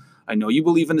now. I know you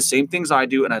believe in the same things I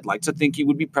do, and I'd like to think you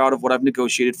would be proud of what I've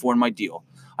negotiated for in my deal.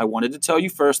 I wanted to tell you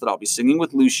first that I'll be singing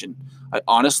with Lucian. I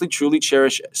honestly, truly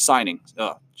cherish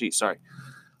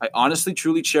I honestly,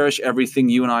 truly cherish everything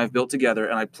you and I have built together,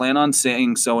 and I plan on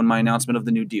saying so in my announcement of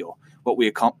the new deal. What we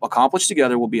accomplish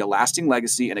together will be a lasting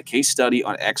legacy and a case study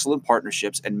on excellent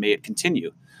partnerships, and may it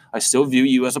continue. I still view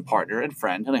you as a partner and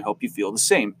friend, and I hope you feel the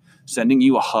same. Sending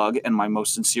you a hug and my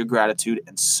most sincere gratitude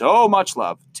and so much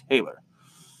love, Taylor.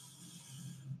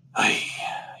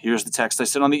 Here's the text I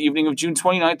sent on the evening of June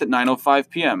 29th at 9:05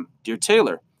 p.m. Dear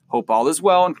Taylor, hope all is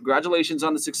well, and congratulations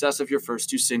on the success of your first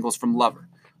two singles from Lover.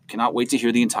 Cannot wait to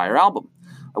hear the entire album.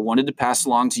 I wanted to pass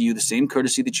along to you the same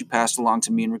courtesy that you passed along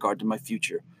to me in regard to my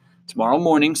future. Tomorrow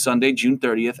morning, Sunday, June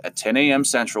 30th at 10 a.m.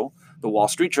 Central, the Wall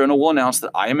Street Journal will announce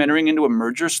that I am entering into a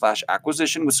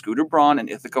merger/acquisition with Scooter Braun and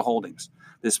Ithaca Holdings.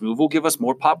 This move will give us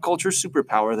more pop culture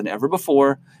superpower than ever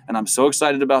before, and I'm so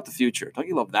excited about the future. Don't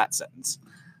you love that sentence?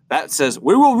 That says,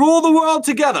 we will rule the world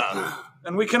together,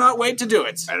 and we cannot wait to do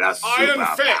it. And that's Iron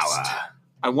Fist.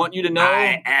 I want you to know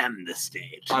I am the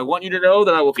stage. I want you to know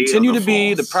that I will Feel continue the to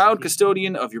be the force. proud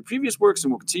custodian of your previous works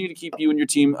and will continue to keep you and your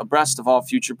team abreast of all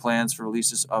future plans for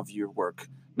releases of your work.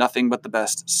 Nothing but the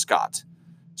best, Scott.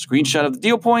 Screenshot of the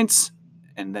deal points,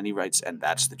 and then he writes, and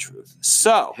that's the truth.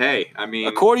 So, Hey, I mean,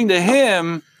 according to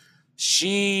him,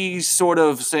 she's sort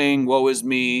of saying, woe is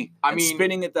me, I and mean-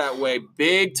 spinning it that way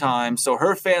big time. So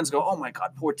her fans go, oh my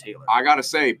God, poor Taylor. I gotta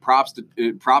say, props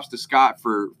to Scott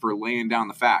for laying down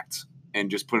the facts and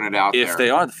just putting it out If there. they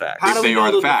are the facts. How If do they we know are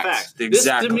the those facts. are facts?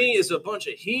 Exactly. This to me is a bunch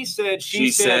of he said,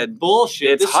 She said said.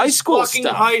 bullshit. It's This high is school fucking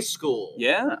stuff. high school.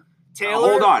 Yeah. Taylor,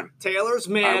 Hold on. Taylor's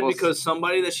I mad will because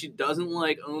somebody that she doesn't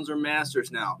like owns her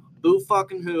masters now. Boo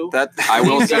fucking who? That I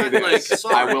will He's say got, this. like,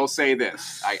 sorry. I will say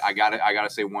this. I gotta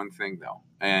say one thing though,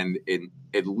 and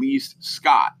at least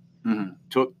Scott Mhm.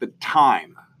 took the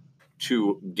time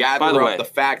to By gather the up way- the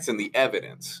facts and the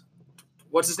evidence.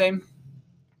 What's his name?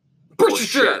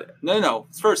 Bullshit. No.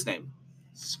 His first name.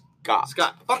 Scott.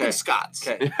 Scott. Fucking Okay. Scots.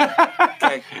 Okay.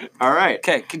 okay. All right.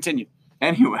 Okay, continue.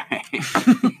 Anyway,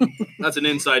 That's an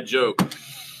inside joke.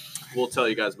 We'll tell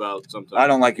you guys about sometime. I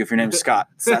don't like you if your name's Scott.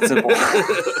 It's that simple.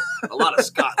 A lot of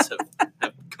Scots have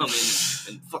come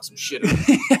in and fucked some shit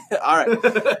up. All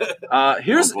right.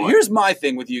 Here's Oh, boy. here's my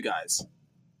thing with you guys.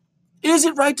 Is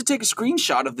it right to take a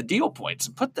screenshot of the deal points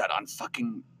and put that on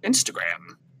fucking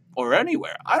Instagram or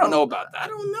anywhere? I don't know about I that.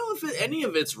 don't know if any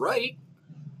of it's right.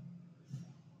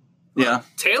 Yeah.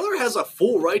 Taylor has a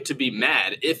full right to be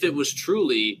mad if it was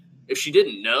truly If she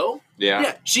didn't know,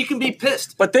 Yeah. she can be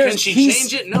pissed. But can she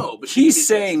change it? No. But she he's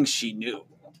saying she knew.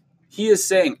 He is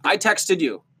saying, I texted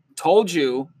you, told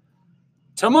you,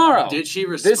 tomorrow. Did she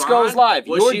respond? This goes live.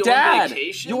 Was Your she on dad,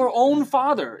 vacation? your own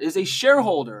father, is a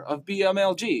shareholder of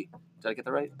BMLG. Did I get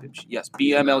that right? Yes,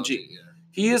 BMLG. Yeah.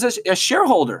 He is a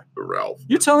shareholder. Ralph.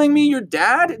 You're telling me your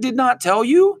dad did not tell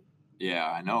you Yeah,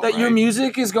 I know. that your right?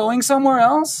 music is going somewhere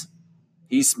else?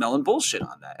 He's smelling bullshit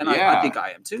on that. And I Yeah. think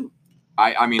I am too.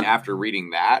 I mean, after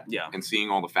reading that Yeah. and seeing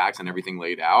all the facts and everything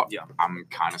laid out, Yeah. I'm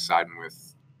kind of siding with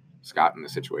Scott in the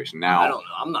situation I now. don't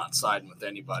know. I'm not siding with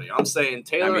anybody. I'm saying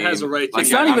Taylor I mean, has a right to. like,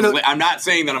 It's not even I'm not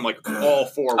saying that I'm like all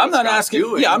for. What I'm not Scott's asking.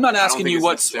 doing. Yeah, I'm not I don't asking think you it's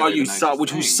what's are necessarily you the nicest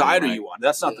which thing, side are right? you on?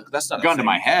 That's not that's not a Gun to thing.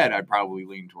 my head, I'd probably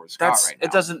lean towards Scott That's right now.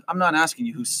 it. Doesn't. I'm not asking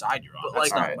you whose side you're on. But,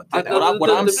 That's like, not Alright. what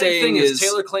I'm the big saying thing is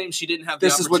Taylor claims she didn't have the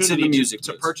this is what's in the opportunity music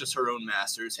to biz. purchase her own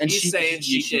masters. and He's saying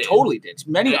she did. totally did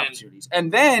many And- opportunities,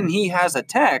 and then he has a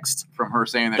text From her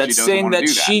saying that that's she doesn't saying want to that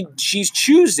do that. she's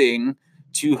choosing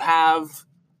to have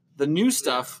the new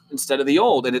stuff instead of the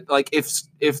old. And it like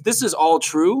if this is all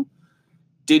true,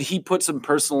 did he put some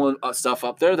personal stuff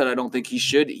up there that I don't think he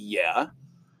should? Yeah,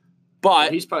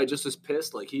 but He's probably just as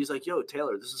pissed. Like he's like, "Yo,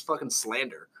 Taylor, this is fucking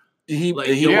slander." he Like,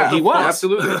 he, yo, what he the was fuck?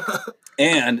 Absolutely.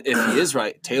 And if he is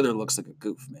right, Taylor looks like a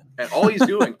goof, man. And all he's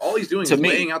doing To is me.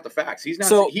 laying out the facts. He's not.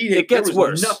 So, he it gets there was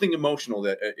worse. Nothing emotional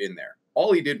that in there.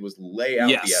 All he did was lay out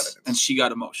the evidence. and she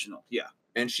got emotional. Yeah,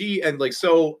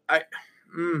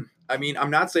 I mean, I'm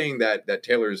not saying that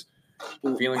Taylor's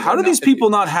feelings. how are do these not- people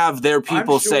not have their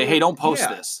people say, sure- "Hey, don't post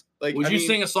yeah. this"? Like, Would I you mean,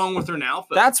 sing a song with her now?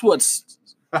 Phil? That's what's.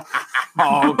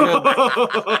 Oh, good.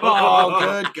 Oh,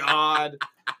 good God.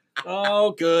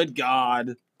 Oh, good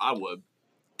God. I would.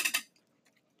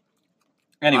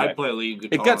 Anyway, I'd play lead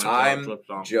guitar. it gets- on a I'm flip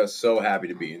song. just so happy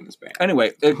to be in this band.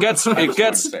 anyway, it gets I it just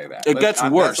gets wanted to say that. it gets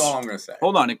That's worse. all I'm going to say.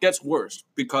 Hold on, it gets worse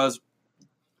because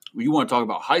you want to talk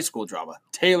about high school drama.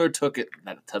 Taylor took it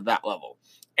to that level.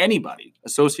 Anybody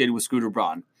associated with Scooter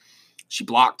Braun, she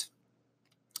blocked,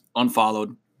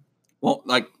 unfollowed, well,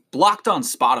 like blocked on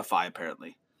Spotify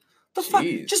apparently. The fuck?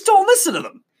 Jeez. Just don't listen to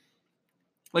them.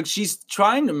 Like she's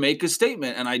trying to make a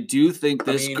statement, and I do think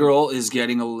this girl is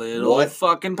getting a little what-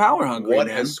 fucking power hungry. What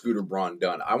man. has Scooter Braun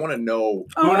done? I want to know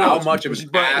Oh, how no. much of his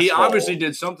But he asshole- obviously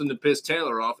did something to piss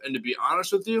Taylor off. And to be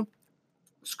honest with you,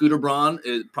 Scooter Braun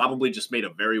is probably just made a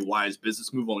very wise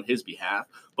business move on his behalf,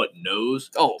 but knows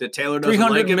that Taylor doesn't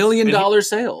like $300 him. million And he-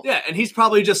 sale. Yeah, and he's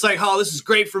probably just like, "Oh, this is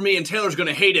great for me," and Taylor's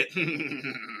gonna hate it.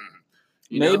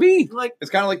 You know? Maybe. Like, It's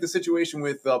kind of like the situation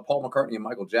with Paul McCartney and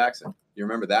Michael Jackson. You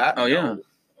remember that? Oh yeah.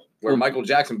 Where Michael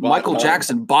Jackson bought Michael home.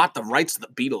 Jackson bought the rights to the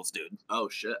Beatles, dude. oh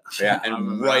shit. Yeah, I and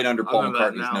remember right that. under I Paul remember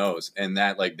that McCartney's now. nose, and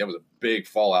that was a big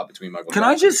fallout between Michael. Can Jackson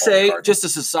I just and Paul say, McCartney. just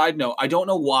as a side note, I don't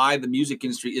know why the music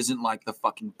industry isn't like the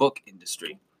fucking book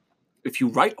industry. If you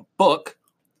write a book,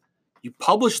 you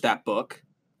publish that book,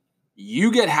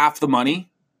 you get half the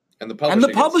money, and the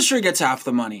publisher gets half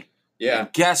the money. Yeah,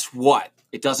 And guess what?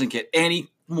 It doesn't get any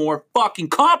more fucking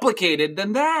complicated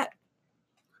than that.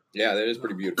 yeah, that is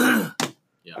pretty beautiful.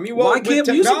 Yeah. I mean, Why with can't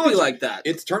music be technology, like that?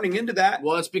 It's turning into that.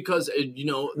 Well, it's because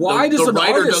Why the does an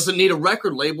writer artist- doesn't need a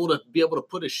record label to be able to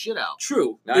put his shit out.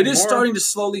 True. Not It is anymore. starting to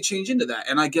slowly change into that.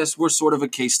 And I guess we're sort of a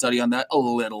case study on that a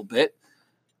little bit.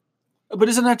 But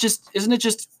isn't it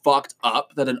just fucked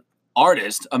up that an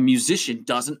artist, a musician,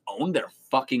 doesn't own their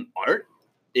fucking art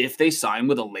if they sign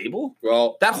with a label?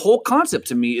 Well, That whole concept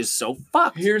to me is so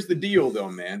fucked. here's the deal, though,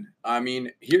 man. I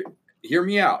mean, hear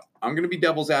me out. I'm going to be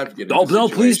devil's advocate. in Oh, this no,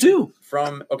 please situation. do.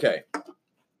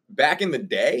 Back in the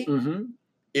day, Mm-hmm.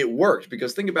 it worked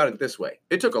because think about it this way: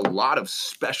 it took a lot of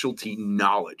specialty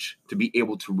knowledge to be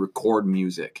able to record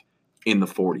music in the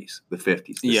 40s, the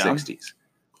 50s, the Yeah. 60s.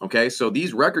 Okay, so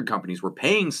these record companies were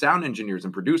paying sound engineers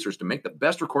and producers to make the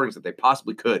best recordings that they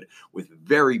possibly could with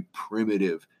very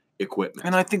primitive equipment.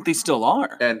 And I think they still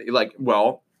are. And like,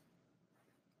 well,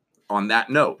 on that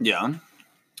note, Yeah.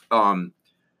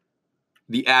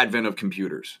 the advent of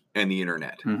computers and the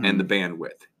internet Mhm. and the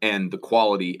bandwidth and the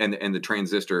quality and the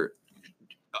transistor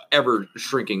ever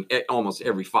shrinking almost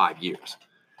every 5 years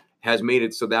has made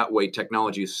it so that way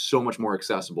technology is so much more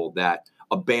accessible that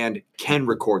a band can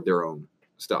record their own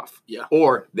stuff. Yeah.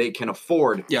 Or they can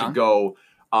afford Yeah. to go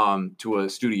to a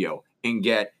studio and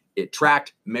get it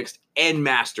tracked, mixed, and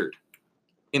mastered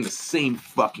in the same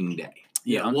fucking day.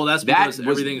 Yeah. Well, that's That because was-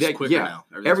 everything's that- quicker yeah,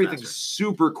 now. Everything's faster.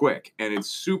 super quick and it's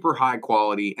super high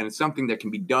quality and it's something that can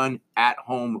be done at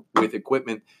home with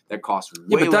equipment that costs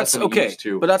Yeah, way but less that's than it okay, used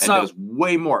to. but that's and not- does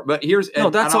way more. But here's No,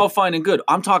 and that's I don't- all fine and good.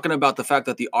 I'm talking about the fact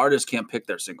that the artist can't pick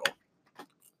their single.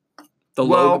 The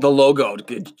Well, logo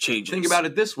changes. Think about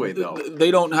it this way, though.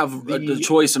 They don't have the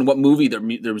choice in what movie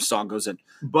their song goes in.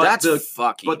 But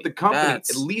fucking. the company,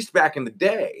 at least back in the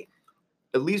day,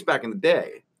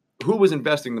 who was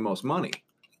investing the most money?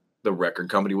 The record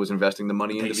company was investing the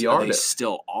money into the artist. They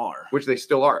still are. Which they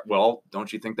still are. Well,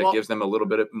 don't you think that gives them a little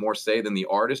bit more say than the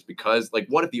artist? Because, like,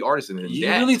 what if the artist is in debt? You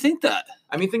really think that?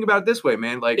 I mean, think about it this way,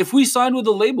 man. Like, if we signed with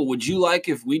a label, would you like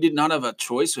if we did not have a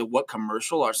choice of what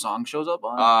commercial our song shows up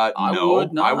on? No,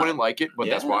 would not. I wouldn't like it, but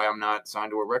that's why I'm not signed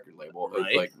to a record label,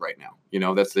 like right now. You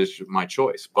know, that's my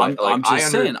choice. But I'm just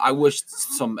saying, I wish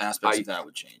some aspects of that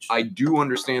would change. I do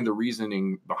understand the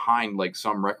reasoning behind like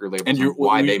some record labels and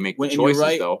why they make the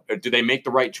choices, though. Do they make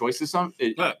the right choices? Though?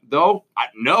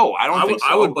 No, I don't think so.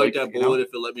 I would bite that bullet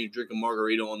if it let me drink a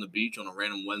margarita on the beach on a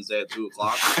random Wednesday at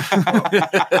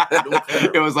 2:00.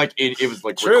 It was like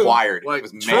required. Like, it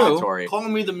was mandatory.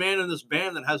 Calling me the man in this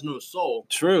band that has no soul.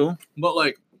 True. But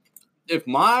like, if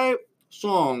my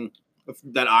song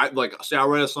that I like, say I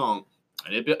write a song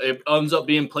and it ends up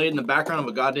being played in the background of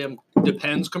a goddamn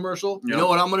Depends commercial, you know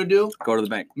what I'm gonna do? Go to the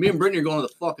bank. Me and Brittany are going to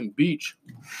the fucking beach.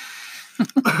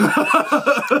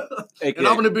 And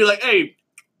I'm gonna be like, hey,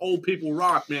 old people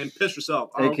rock, man. Piss yourself.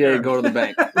 AKA go to the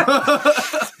bank.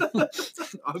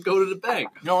 I'll go to the bank.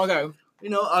 No, okay. You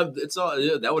know, it's all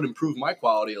that would improve my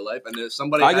quality of life. And if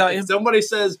somebody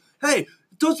says, hey,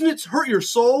 doesn't it hurt your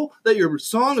soul that your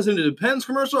song is in the Depends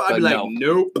commercial? I'd be like,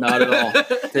 nope, not at all.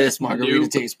 This margarita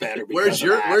tastes better. Where's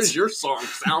your song?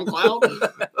 SoundCloud?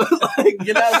 Like,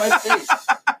 get out of my face.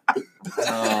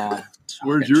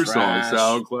 Where's your song?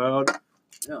 SoundCloud?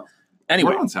 Yeah.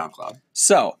 Anyway, we're on SoundCloud.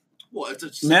 So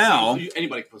now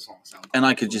anybody can put a song on SoundCloud, and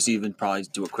I could just even probably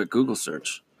do a quick Google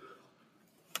search.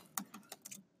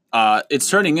 It's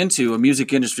turning into a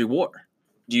music industry war.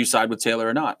 Do you side with Taylor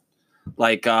or not?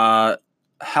 Like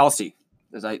Halsey,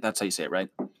 that's how you say it, right?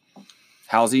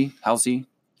 Halsey.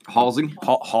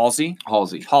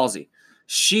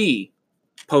 She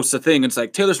posts a thing. It's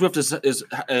like Taylor Swift is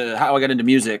how I got into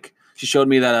music. She showed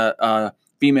me that a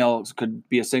female could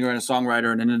be a singer and a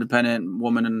songwriter and an independent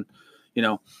woman, and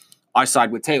I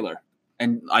side with Taylor,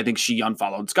 and I think she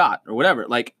unfollowed Scott or whatever.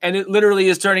 Like, and it literally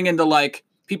is turning into like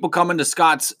people coming to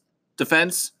Scott's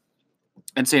defense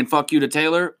and saying "fuck you" to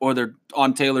Taylor, or they're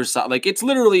on Taylor's side. Like, it's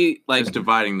literally like it's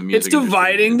dividing the music. It's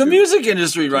dividing the music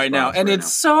industry right now, and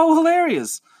it's so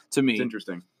hilarious to me. It's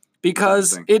interesting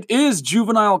because it is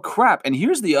juvenile crap. And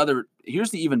here's the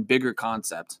even bigger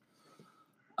concept.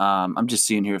 I'm just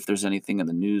seeing here if there's anything in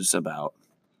the news about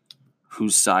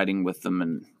who's siding with them,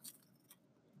 and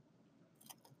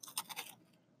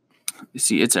you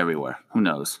see, it's everywhere. Who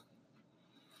knows?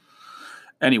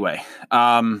 Anyway,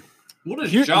 what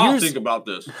does Ja think about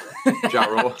this? Ja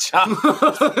Rule. Let's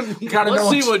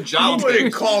see what Ja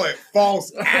would call it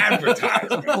false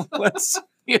advertising. Let's see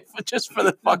if just for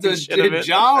the fucking shit of it. Did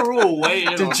Ja Rule weigh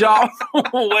in? Did Ja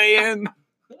Rule weigh in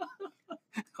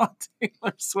on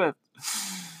Taylor Swift?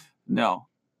 No.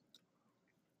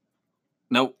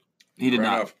 Nope. He did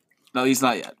not. Enough. No, he's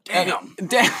not yet. Damn it.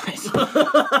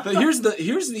 But here's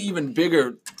the even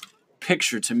bigger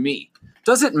picture to me.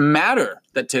 Does it matter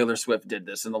that Taylor Swift did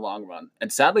this in the long run?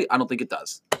 And sadly, I don't think it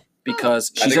does,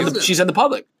 because she's in the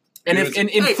public. And if in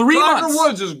 3 months, Tiger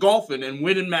Woods is golfing and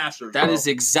winning Masters. That is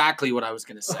exactly what I was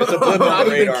going to say. It's a blip on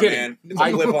the radar, man. It's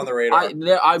a blip on the radar.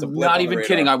 I'm not even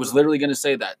kidding. I was literally going to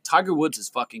say that Tiger Woods is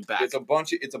fucking back. It's a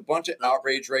bunch of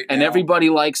outrage right now, and everybody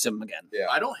likes him again. Yeah,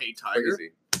 I don't hate Tiger.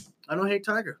 Crazy. I don't hate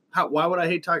Tiger. Why would I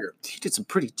hate Tiger? He did some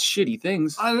pretty shitty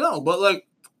things. I know, but like,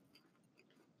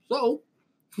 so.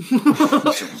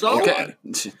 Okay.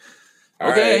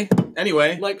 All okay. right.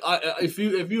 Anyway, like, if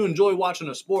you enjoy watching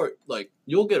a sport, like,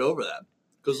 you'll get over that,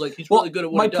 because like he's really good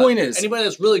at what he does. My point is, anybody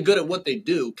that's really good at what they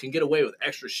do can get away with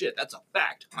extra shit. That's a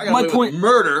fact. I got my away point with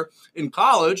murder in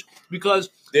college because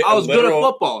I was good at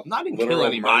football. Not even kill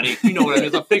anybody. You know what I mean?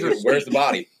 It's a figure of speech. Where's the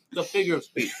body? It's a figure of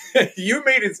speech. You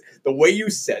made it the way you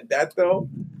said that though.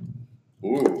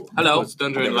 Ooh. Hello. It's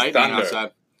thunder and lightning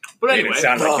outside. But anyway, it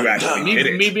sounded like you actually did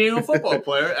it. Me being a football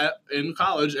player in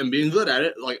college and being good at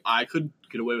it, like, I could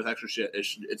get away with extra shit.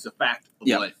 It's a fact of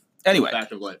life. Anyway,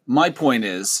 fact of life. My point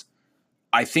is,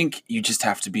 I think you just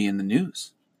have to be in the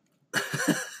news.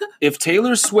 If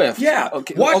Taylor Swift,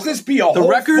 watch this be a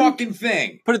whole fucking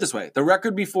thing. Put it this way: the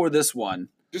record before this one,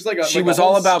 just like she was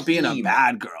all about being a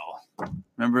bad girl.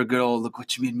 Remember a good old "Look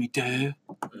what you made me do"?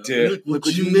 Look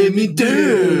what you made me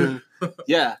do.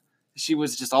 Yeah. She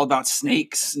was just all about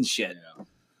snakes and shit. Yeah.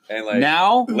 And like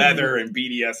now, leather and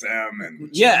BDSM and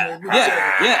yeah.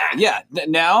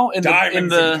 Now in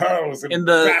diamonds the and pearls and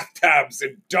bathtubs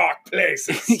and dark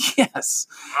places. Yes.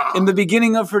 In the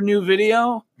beginning of her new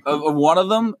video, of one of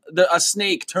them, a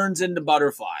snake turns into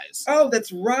butterflies. Oh,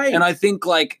 that's right. And I think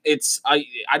like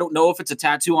I don't know if it's a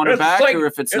tattoo on her back or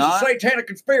if it's not. a satanic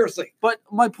conspiracy. But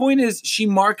my point is, she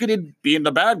marketed being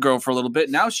the bad girl for a little bit.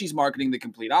 Now she's marketing the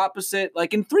complete opposite.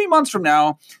 Like in 3 months from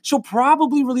now, she'll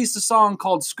probably release a song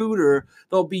called Scooter.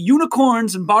 There'll be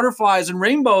unicorns and butterflies and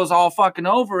rainbows all fucking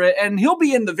over it. And he'll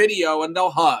be in the video and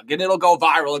they'll hug and it'll go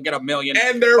viral and get 1 million.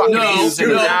 And there will fucking be views in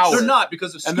an no, hour. they're not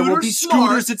because the And there will be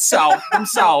Scooter's smart. scooters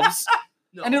themselves.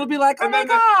 No. And it'll be like, oh and my then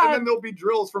God. and then there'll be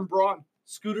drills from Braun.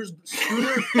 Scooter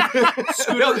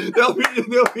They'll be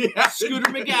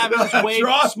Scooter McGavin's way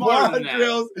Draw smarter than Braun that.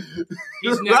 drills.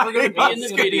 He's never going to be in the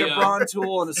It's gonna be a video. Braun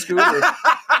tool and a scooter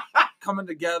coming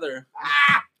together.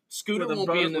 Scooter With a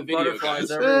won't be in the video. butterflies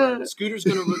Guys. everywhere. Scooter's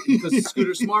gonna because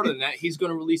Scooter's smarter than that. He's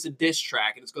gonna release a diss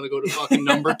track and it's gonna go to fucking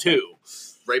number 2,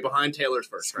 right behind Taylor's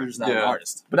first track. Scooter's not an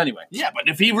artist. But anyway. Yeah, but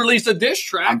if he released a diss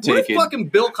track, I'm what if taking- fucking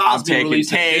Bill I'm Cosby taking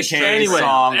released a diss track? Anyway,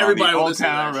 song everybody on the will Old listen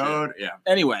to Town that Road. Yeah.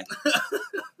 Anyway.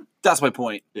 That's my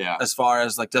point. Yeah. As far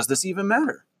as like, does this even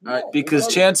matter? No, Because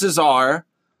chances are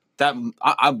that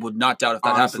I would not doubt if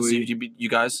that Honestly. happens. You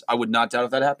guys, I would not doubt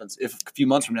if that happens. If a few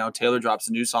months from now Taylor drops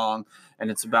a new song and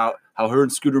it's about how her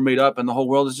and Scooter made up and the whole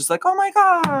world is just like, oh my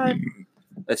God.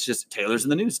 That's just Taylor's in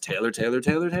the news. Taylor.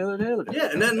 Yeah,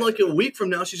 and then like a week from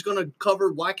now, she's gonna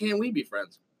cover "Why Can't We Be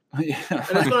Friends," Yeah.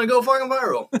 and it's gonna go fucking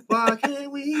viral. Why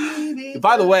can't we be?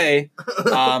 By the way,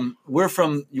 we're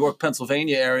from York,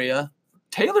 Pennsylvania area.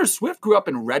 Taylor Swift grew up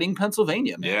in Reading,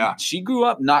 Pennsylvania, man. Yeah. She grew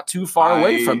up not too far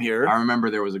away from here. I remember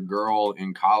there was a girl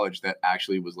in college that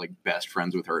actually was like best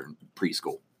friends with her in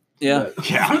preschool. Yeah.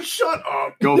 Yeah. Shut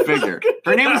up. Go figure.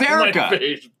 Her name was Get out of my Erica.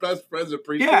 face. Best friends at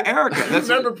preschool. Yeah, Erica. That's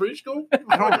Remember preschool?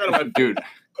 I don't, dude.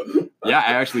 Yeah,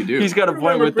 I actually do. He's got a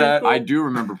point with that. I do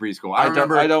remember preschool. I don't.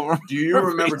 remember. Do you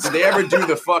remember? Did they ever do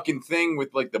the fucking thing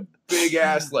with like the big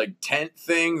ass like tent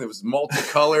thing that was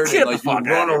multicolored Get and like the you fuck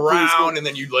run out of around preschool. and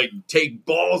then you like take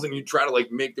balls and you try to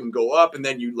like make them go up and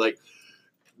then you like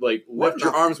lift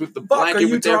your arms with the fuck are blanket you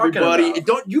with talking everybody.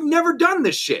 about? You've never done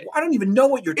this shit. I don't even know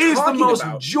what you're It is the talking most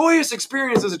about. joyous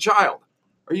experience as a child.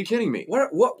 Are you kidding me?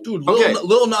 What? Dude, Okay.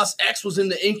 Lil Nas X was in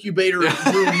the incubator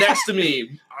room next to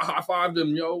me. I high-fived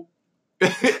him, yo. In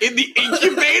the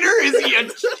incubator? Is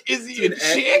he a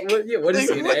chick? What is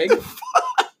he, an What egg? the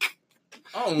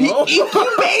I don't know.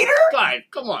 incubator? Guy,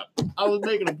 come on. I was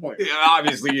making a point. Yeah,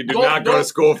 obviously, you did Don't- not go to don't-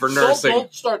 school for nursing.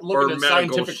 Don't start looking or at medical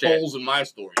scientific shit. holes in my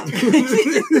story.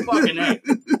 Fucking A.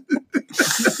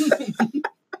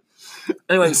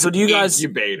 Anyway, so do you guys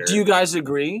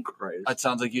agree? Christ. It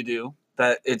sounds like you do.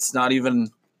 That it's not even.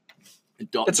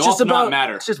 It don't, It's doth just about not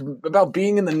matter. It's just about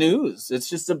being in the news. It's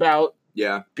just about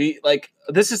Yeah.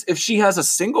 this is if she has a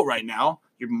single right now,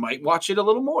 you might watch it a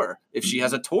little more. If she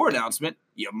has a tour announcement,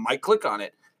 you might click on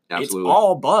it. Absolutely. It's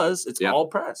all buzz. It's Yeah. all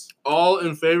press. All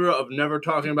in favor of never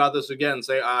talking about this again,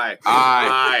 say aye.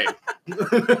 Aye.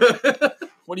 Aye.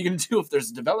 What are you going to do if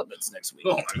there's developments next week?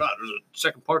 Oh my god, there's a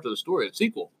second part to the story, a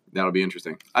sequel. That'll be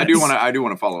interesting. I do want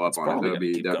to follow up It's on it. probably That'd gonna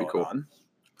be keep that'd be going cool. on.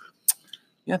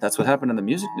 Yeah, that's what happened in the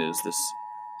music news. This.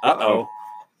 Uh-oh.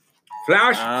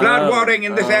 Flash flood warning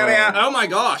in this area Oh my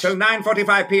gosh. till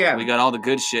 9:45 p.m. We got all the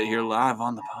good shit here live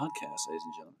on the podcast, ladies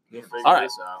and gentlemen. We'll figure All right.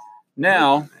 this out.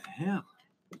 Now, Yeah.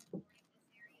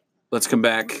 let's come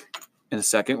back in a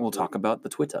second. We'll talk about the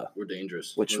Twitter, We're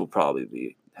dangerous. which will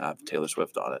probably have Taylor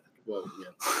Swift on it. Well,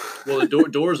 yeah. Well, the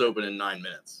doors open in 9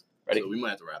 minutes. Ready? So we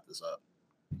might have to wrap this up.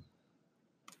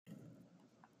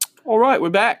 All right, we're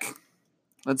back.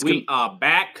 Let's We get are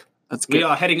back. let's We get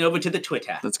are heading over to the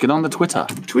Twitter. let's get on the Twitter.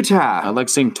 I Twitter. like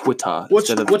saying Twitter What's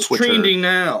instead of Twitter. trending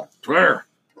now? Twitter.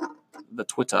 The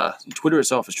Twitter. Twitter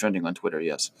itself is trending on Twitter.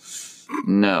 Yes.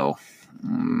 No.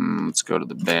 Let's go to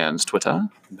the band's Twitter.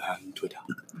 Twitter.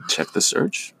 Check the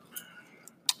search.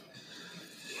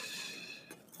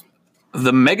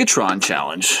 The Megatron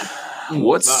Challenge.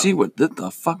 Let's see what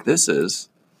the fuck this is.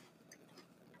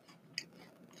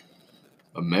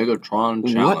 A Megatron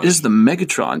challenge. What is the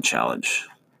Megatron Challenge?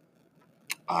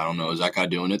 I don't know. Is that guy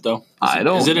doing it though? I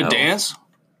don't Is it know. a dance?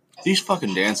 These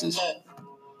fucking dances.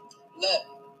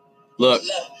 Look, Look.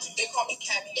 they call me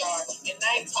caviar, and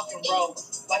I ain't talking road.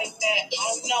 Why they mad?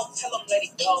 I don't know. Tell them let it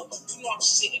go. You know I'm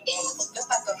shitting on them. That's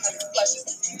like 100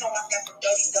 flushes. You know I got the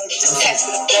dirty. Attached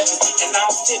to the Dutchess, and I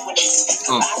don't fit with it. I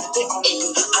spit on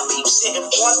it. I keep shitting.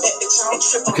 Boy, that bitch, I don't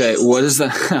trip on Okay, it. what does that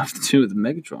have to do with the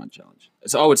Megatron Challenge?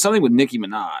 It's something with Nicki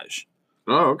Minaj.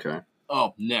 Oh, okay.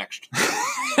 Oh, next.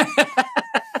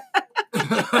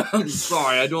 I'm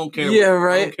sorry. I don't care. Yeah, I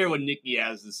right. don't care what Nikki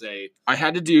has to say. I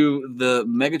had to do the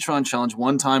Megatron Challenge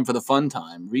one time for the fun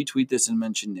time. Retweet this and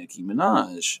mention Nicki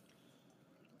Minaj.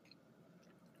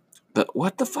 But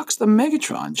what the fuck's the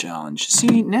Megatron challenge?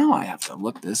 See, now I have to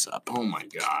look this up. Oh my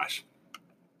gosh.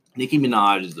 Nicki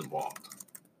Minaj is involved.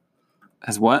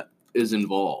 As what? Is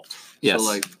involved. Yes. So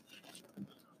like,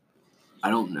 I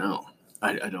don't know.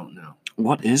 I don't know.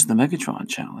 What is the Megatron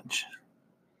challenge?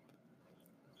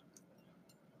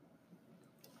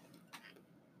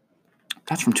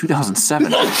 That's from 2007.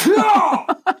 Bless you.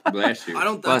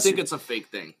 I Bless think you. it's a fake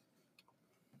thing.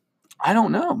 I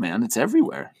don't know, man. It's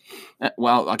everywhere.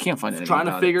 Well, I can't find anything Trying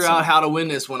to about it, figure so- out how to win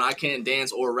this when I can't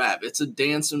dance or rap. It's a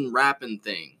dance and rapping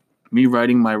thing. Me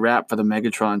writing my rap for the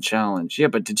Megatron challenge. Yeah,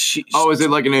 but did she? Oh, is it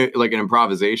like an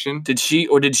improvisation? Did she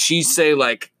say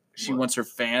like she wants her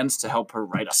fans to help her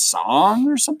write a song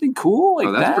or something cool like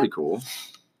Oh, that's that? pretty cool.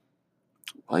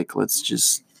 Like, let's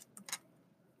just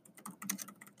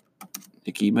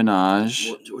Nicki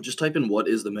Minaj. Or just type in what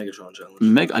is the Megatron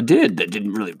challenge. I did. That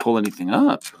didn't really pull anything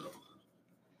up.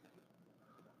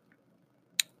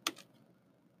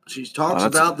 She talks Oh,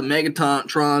 about the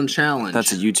Megatron challenge.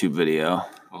 That's a YouTube video.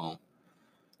 Oh.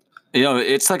 You know,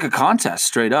 it's like a contest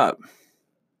straight up.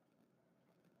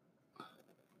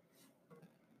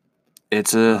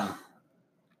 It's a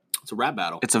rap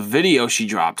battle. It's a video she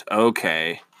dropped.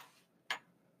 Okay.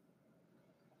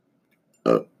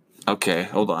 Okay,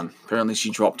 hold on. Apparently she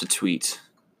dropped a tweet.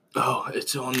 Oh,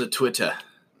 it's on the Twitter.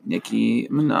 Nicki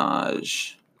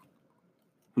Minaj,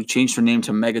 who changed her name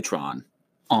to Megatron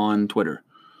on Twitter.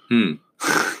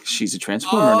 She's a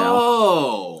Transformer now.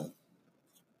 Oh.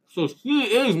 So she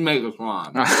is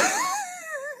Megatron.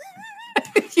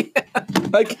 Yeah,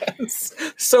 I guess.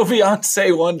 So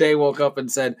Beyonce one day woke up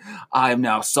and said, "I am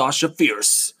now Sasha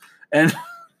Fierce," and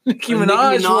Nicki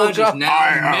Minaj woke is up now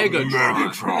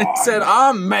Megatron. and said,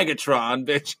 "I'm Megatron,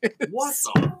 bitch." What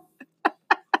the?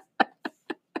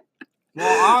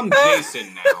 Well, I'm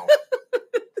Jason now.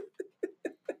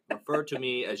 Refer to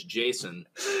me as Jason.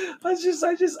 I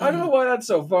don't know why that's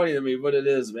so funny to me, but it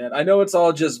is, man. I know it's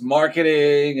all just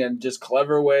marketing and just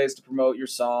clever ways to promote your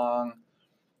song,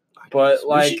 but We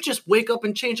like should just wake up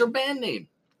and change our band name.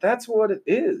 that's what it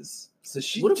is. So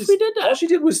she What if just, we did that? All she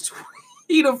did was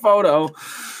tweet a photo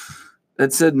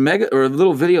that said or a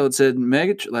little video that said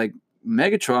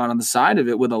Megatron on the side of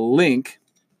it with a link.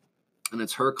 And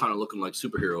it's her kind of looking like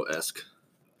superhero-esque.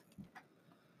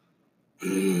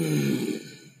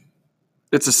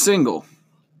 It's a single.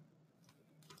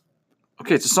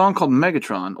 Okay, it's a song called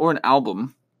Megatron, or an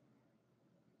album.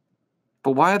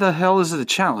 But why the hell is it a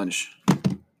challenge?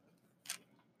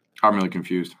 I'm really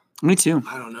confused. Me too.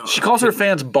 I don't know. She calls her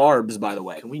fans Barbs, by the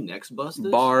way. Can we next bust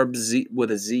this? Barbs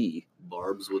with a Z.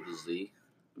 Barbs with a Z.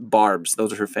 Barbs.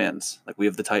 Those are her fans. Like we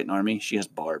have the Titan Army. She has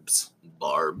Barbs.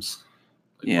 Barbs.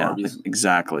 Like Yeah, Barbies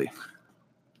exactly.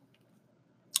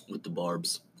 with the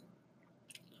barbs.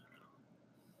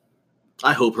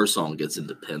 I hope her song gets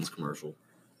into Penn's commercial.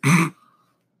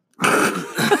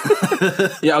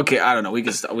 Yeah. Okay. I don't know.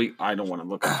 I don't want to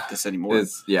look at this anymore.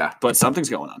 Yeah. But something's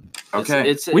going on. Okay.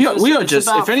 It's We are it's just-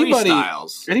 about if anybody-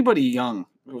 freestyles. Anybody young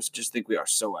will just think we are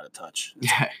so out of touch.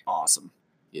 It's Yeah. awesome.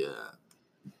 Yeah.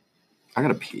 I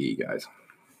gotta pee, guys.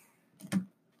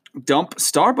 Dump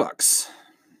Starbucks.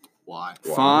 Why?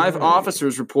 5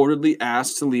 officers reportedly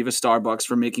asked to leave a Starbucks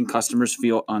for making customers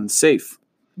feel unsafe.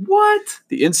 What?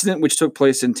 The incident, which took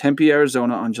place in Tempe,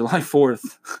 Arizona on July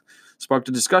 4th, sparked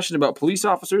a discussion about police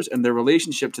officers and their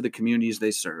relationship to the communities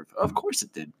they serve. Of course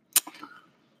it did.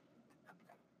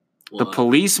 The Why?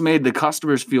 police made the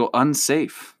customers feel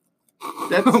unsafe.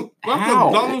 That's That's how?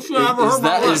 the dumbest shit I've ever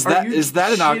heard. Is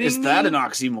that shitting an me?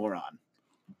 oxymoron?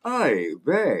 Ay,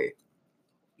 vey.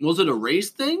 Was it a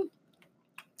race thing?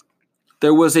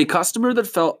 There was a customer that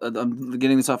felt, I'm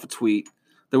getting this off a tweet.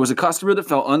 There was a customer that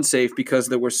felt unsafe because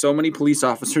there were so many police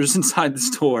officers inside the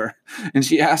store, and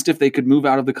she asked if they could move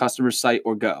out of the customer's sight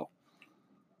or go.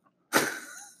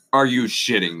 Are you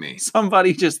shitting me?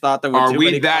 Somebody just thought there were Are too we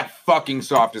many that fucking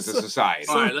soft as a society?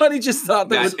 All right, Somebody just thought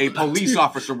there was That a police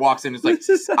officer walks in and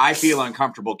is like, I feel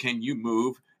uncomfortable. Can you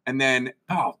move? And then,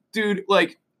 oh, dude,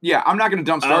 like, yeah, I'm not going to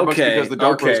dump Starbucks Okay, because the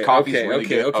dark roast coffee is really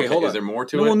good. okay, hold Is on. there more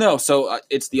to No, it? no. So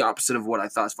it's the opposite of what I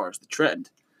thought as far as the trend.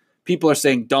 People are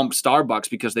saying dump Starbucks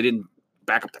because they didn't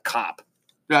back up the cop.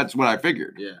 That's what I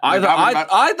figured. Yeah. I Like,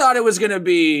 I thought it was going to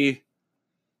be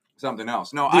something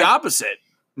else. No, the opposite.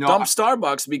 no, Dump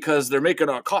Starbucks because they're making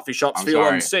our coffee shops I'm feel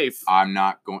sorry. unsafe. I'm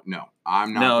not going. No,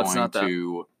 I'm No, not it's going not that.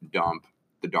 to dump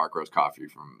the dark roast coffee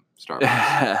from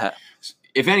Starbucks.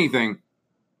 If anything,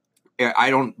 I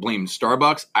don't blame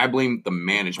Starbucks. I blame the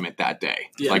management that day.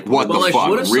 Yeah. Like, what But, the like, fuck?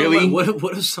 what if Really?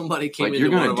 what if somebody came Like, into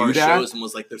you're one gonna of do our that? shows and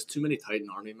was like, "There's too many Titan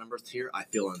Army members here. I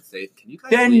feel unsafe. Can you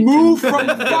guys Then leave? move from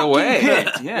the Get fucking away. pit.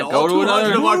 Yeah, all go to 200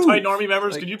 another. of our Move. Titan Army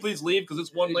members. Like- Can you please leave? Because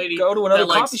this one lady, Go to another that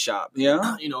likes- coffee shop. Yeah.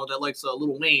 that likes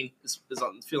Lil Wayne is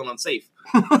feeling unsafe.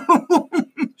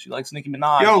 She likes Nicki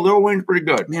Minaj. Yo, Lil Wayne's pretty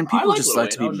good. Man, I people like just Lil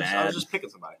like Wayne. to be I mad. was just picking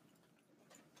somebody.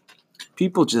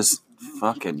 People just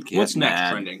fucking get What's next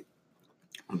mad. trending?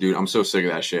 Dude, I'm so sick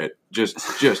of that shit. Just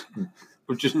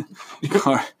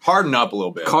Car- Harden up a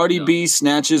little bit. Cardi Yeah. B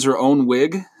snatches her own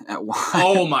wig at one.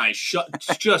 Oh my!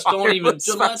 Just don't even. Fireworks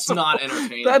Let's festival. not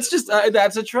entertain. That's this. just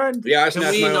that's a trend. Yeah, Can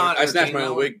we not I snatched entertain my that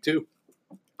own one? wig too.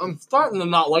 I'm starting to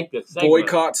not like this. segment.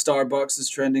 Boycott Starbucks is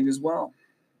trending as well.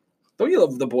 Don't you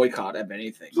love the boycott of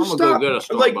anything? I'm gonna Stop. go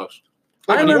get a Like- Starbucks.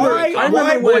 I remember- Why, I remember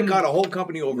why when- boycott a whole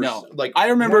company over No. like I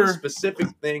remember- one specific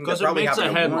thing? Because that it probably makes a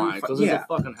happened at one headline. fu- Because yeah. it's a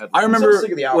fucking headline. I remember I'm so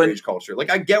sick of the when- outrage culture. Like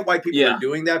I get why people Yeah. are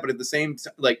doing that, but at the same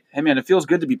time, like Hey man, it feels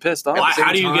good to be pissed off. at the Why- same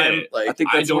how do you get time, it? Like, I think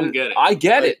I that's don't what get it. I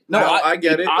get Like, it. No, no, I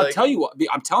get it. I'll Like- tell you what.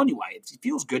 I'm telling you why. It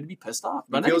feels good to be pissed off. it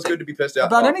About feels anything. good to be pissed out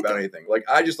About about anything. Like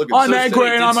I just look at I'm the angry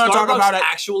city. and I'm gonna talk Starbucks about it.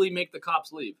 actually make the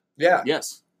cops leave. Yeah,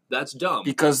 Yes, That's dumb.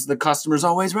 because the customer's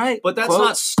always right. But that's Quote.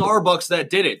 not Starbucks that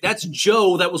did it. That's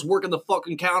Joe that was working the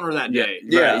fucking counter that day.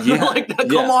 Yeah. right, yeah. Like,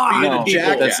 come yeah. on, No, people.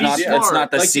 that's not. Be That's smart.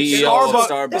 not the Like, CEO Starbucks- of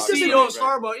The Starbucks. CEO of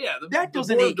Starbucks, yeah. That The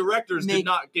doesn't board make- of directors make- did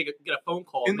not get a phone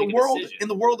call. In the make a world, decision. in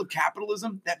the world of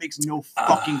capitalism, that makes no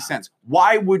fucking sense.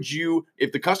 Why would you,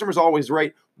 if the customer's always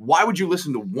right, why would you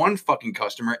listen to one fucking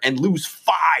customer and lose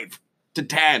 5 to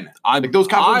 10? Like those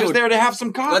cops I are just would- there to have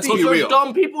some coffee. Let's But be there's real.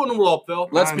 dumb people in the world, Phil.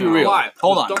 Let's I be know. real. Why?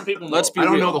 Hold There's on. dumb people in the Let's world. be I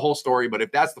don't real. know the whole story, but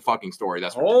if that's the fucking story,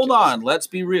 that's Hold ridiculous. on. Let's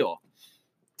be real.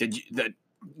 Did you?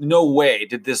 No way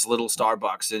did this little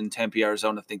Starbucks in Tempe,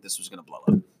 Arizona, think this was going to blow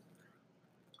up.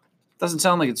 Doesn't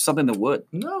sound like it's something that would.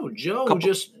 No, Joe Couple-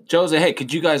 just Joe said, "Hey,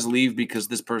 could you guys leave because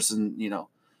this person,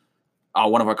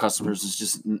 one of our customers is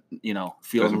just, feeling a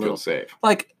Doesn't little feel safe.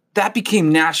 like that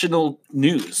became national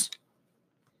news."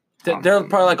 They're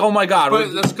probably like, "Oh my god!"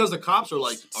 But that's because the cops are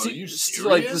like, "Are See- you serious?"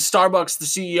 like the Starbucks, the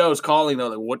CEO is calling. They're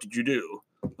like, "What did you do?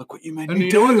 Look what you made and me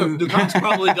you do!" know what? The cops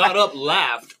probably got up,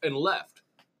 laughed, and left.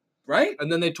 Right?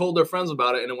 And then they told their friends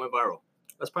about it, and it went viral.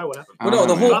 That's probably what happened. Well, no,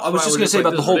 the Oh, whole. man. That's I was why just we're gonna just say like,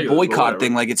 about the this whole ridiculous, boycott whatever.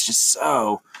 thing. Like, it's just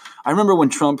so. I remember when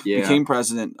Trump Yeah. became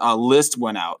president, a list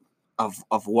went out of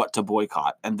what to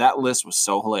boycott, and that list was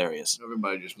so hilarious.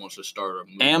 Everybody just wants to start a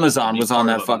movement. Amazon Be was on part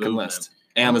that of a fucking movement. list.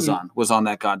 Amazon was on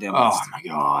that goddamn Oh list. my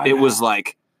god! It was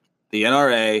like the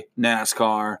NRA,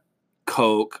 NASCAR,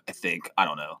 Coke. I think I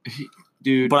don't know,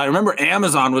 dude. but I remember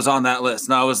Amazon was on that list,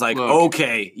 and I was like, Look,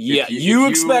 okay, yeah, if you you-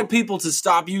 expect people to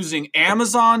stop using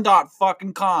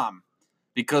Amazon.com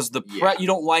because Yeah. you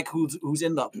don't like who's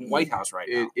in the White House right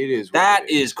now. it is. what That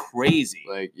it is crazy.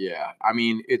 like, yeah. I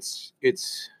mean, it's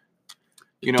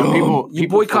Dumb. people. You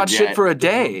people boycott shit forget- for a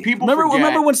day. People remember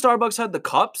forget- when Starbucks had the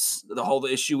cups? The whole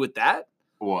issue with that.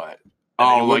 What? And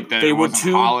Oh, they were- like that they it were wasn't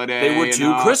too- holiday. they were too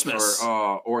enough, Christmas.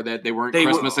 or that they weren't They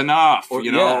were- Christmas enough. or-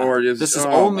 you know, yeah. or just This is oh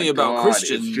only my about God,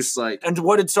 Christians. It's just like And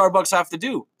what did Starbucks have to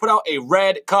do? Put out a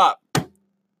red cup,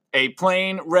 a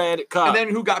plain red cup. and then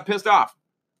who got pissed off?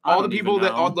 I All the don't people even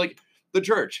that know. like the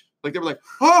church, like they were like,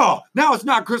 oh, now it's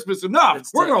not Christmas enough.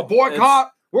 It's We're the- gonna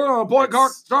boycott. We're gonna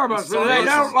boycott it's- Starbucks it's because they Starbucks.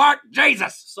 don't like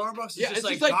Jesus. Starbucks is Yeah, just it's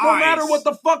like, just like no matter guys, what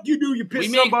the fuck you do, you piss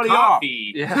we make somebody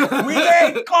coffee. Yeah. off. We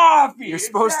make coffee. You're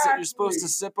supposed to Exactly.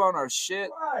 sip on our shit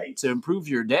Right. to improve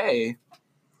your day.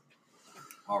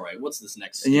 All right, what's this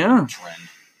next Yeah. trend?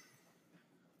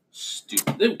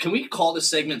 Stupid. Can we call this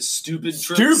segment "Stupid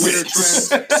Stupid. Twitter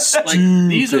Trends"? Like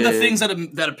these are the things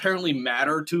that apparently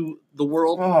matter to the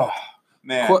world. Oh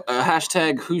man.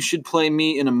 Hashtag who should play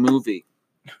me in a movie.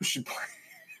 Who should play?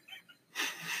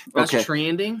 That's Okay.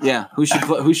 trending. Yeah, who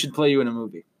should play you in a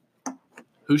movie?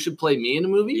 Who should play me in a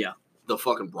movie? Yeah. The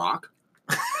fucking Brock.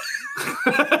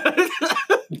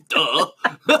 Duh.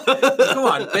 Come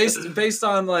on, based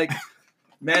on like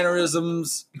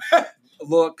mannerisms,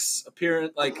 looks,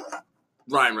 appearance, like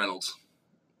Ryan Reynolds.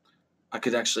 I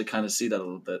could actually kind of see that a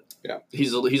little bit.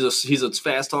 He's a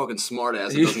fast talking smart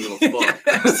ass who doesn't give a fuck.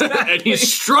 Yeah, exactly. And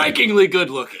he's strikingly good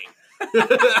looking.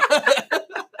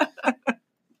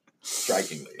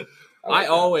 strikingly. I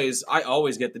always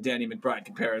get the Danny McBride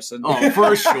comparison. Oh,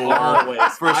 for sure. Always.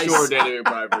 For sure, Danny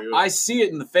McBride for you. I see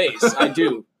it in the face. I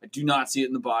do. I do not see it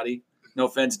in the body. No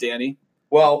offense, Danny.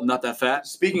 Well, I'm not that fat.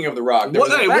 speaking of The Rock, there What,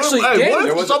 was a- hey, Actually, what, Danny- what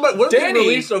there if was- somebody? What if Danny- the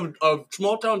release of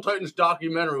Small Town Titans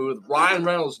documentary with Ryan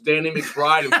Reynolds, Danny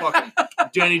McBride, and fucking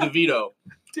Danny DeVito?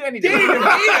 Danny Danny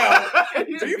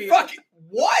DeVito? Are you fucking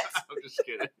What? I'm just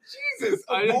kidding. Jesus.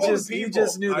 I of all just- the You people.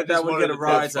 just knew I that just would wanted get a to-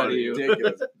 rise that's out of funny. you.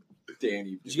 Ridiculous.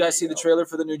 Danny. Did you guys see the trailer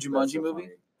for the new That's Jumanji so movie?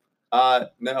 funny.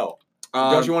 No.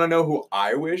 Don't you want to know who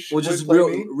I wish Well, would just play real,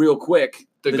 me? real quick.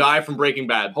 The guy from Breaking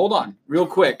Bad. Hold on, real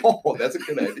quick, Oh, that's a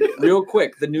good idea. real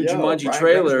quick. The new Yo, Jumanji Ryan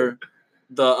trailer.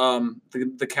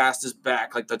 The cast is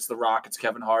back. Like that's The Rock. It's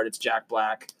Kevin Hart. It's Jack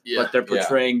Black. Yeah. But they're Yeah.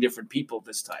 portraying different people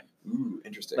this time. Ooh,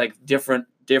 interesting. Like different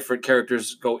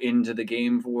characters go into the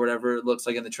game for whatever it looks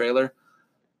like in the trailer.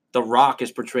 The Rock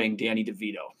is portraying Danny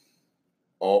DeVito.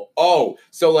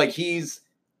 So like he's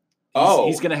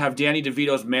He's gonna have Danny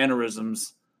DeVito's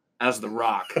mannerisms as The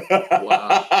Rock.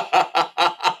 Wow.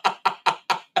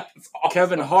 That's awesome.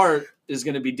 Kevin Hart is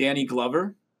gonna be Danny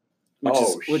Glover, which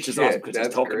Oh, is shit, awesome because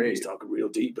that's he's great. talking real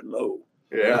deep and low,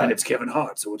 Yeah, and it's Kevin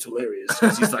Hart, so it's hilarious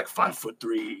because he's like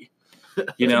 5'3", you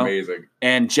it's know. amazing.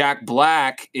 And Jack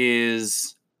Black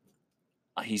is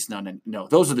he's not in. No,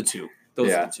 those are the two. Those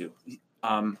Yeah. are the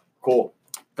two. Cool.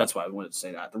 That's why I wanted to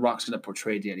say that. The Rock's gonna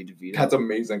portray Danny DeVito. That's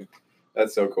amazing.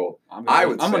 That's so cool. I'm I gonna,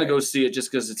 would I'm gonna say- go see it just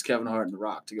because it's Kevin Hart and The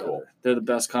Rock together. Cool. They're the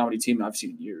best comedy team I've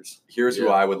seen in years. Here's who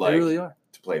Yeah. I would like They really are.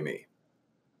 to play me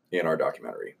in our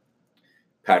documentary.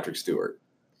 Patrick Stewart,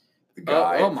 the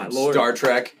guy oh my from Lord. Star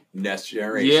Trek Next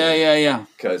Generation. Yeah.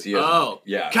 Because he has, Oh.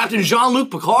 yeah. Captain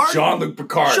Jean-Luc Picard? Jean-Luc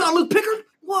Picard. Jean-Luc Picard?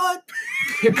 What?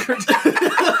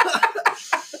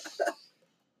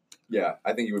 Yeah,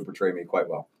 I think he would portray me quite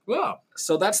well. Wow.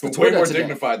 So that's the Way Twitter more today.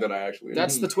 dignified than I actually am.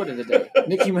 That's the Twitter today.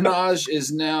 Nicki Minaj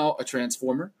is now a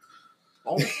transformer.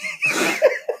 Oh.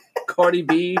 Cardi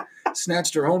B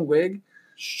snatched her own wig.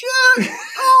 Shit.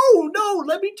 Oh, no.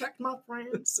 Let me text my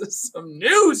friends. This is some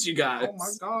news, you guys. Oh, my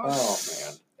God. Oh,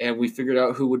 man. And we figured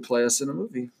out who would play us in a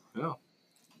movie.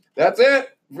 That's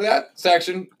it for that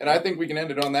section. And I think we can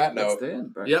end it on that That's note. the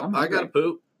end, bro. Yep, I'm I got to hungry.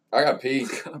 poop. I got to pee.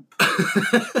 What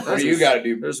That's do you a- got to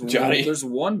do, There's Johnny? there's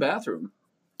one bathroom.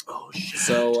 Oh, shit.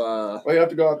 So Well, you have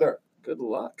to go out there. good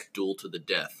luck. Duel to the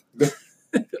death.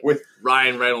 With-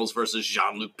 Ryan Reynolds versus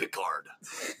Jean-Luc Picard.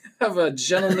 Have a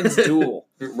gentleman's duel.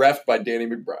 Refed by Danny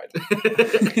McBride.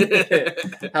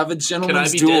 Have a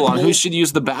gentleman's be duel on Deadpool? who should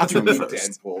use the bathroom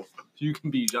first. Deadpool. You can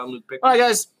be Jean-Luc Picard. All right,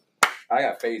 guys. I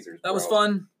got phasers. That was bro.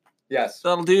 fun. Yes.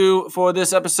 That'll do for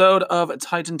this episode of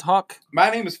Titan Talk. My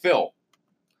name is Phil.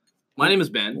 My name is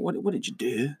Ben. What did you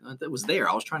do? That was there.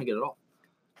 I was trying to get it off.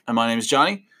 And my name is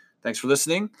Johnny. Thanks for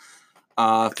listening.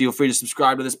 Feel free to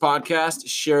subscribe to this podcast.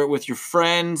 Share it with your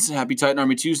friends. Happy Titan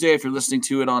Army Tuesday if you're listening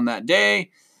to it on that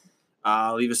day.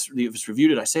 Leave us review.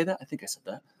 Did I say that? I think I said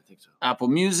that. I think so. Apple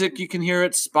Music, you can hear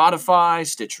it. Spotify,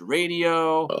 Stitcher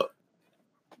Radio.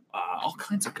 All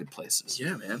kinds of good places.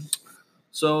 Yeah, man.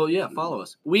 So, yeah, follow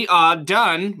us. We are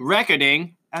done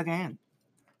recording again.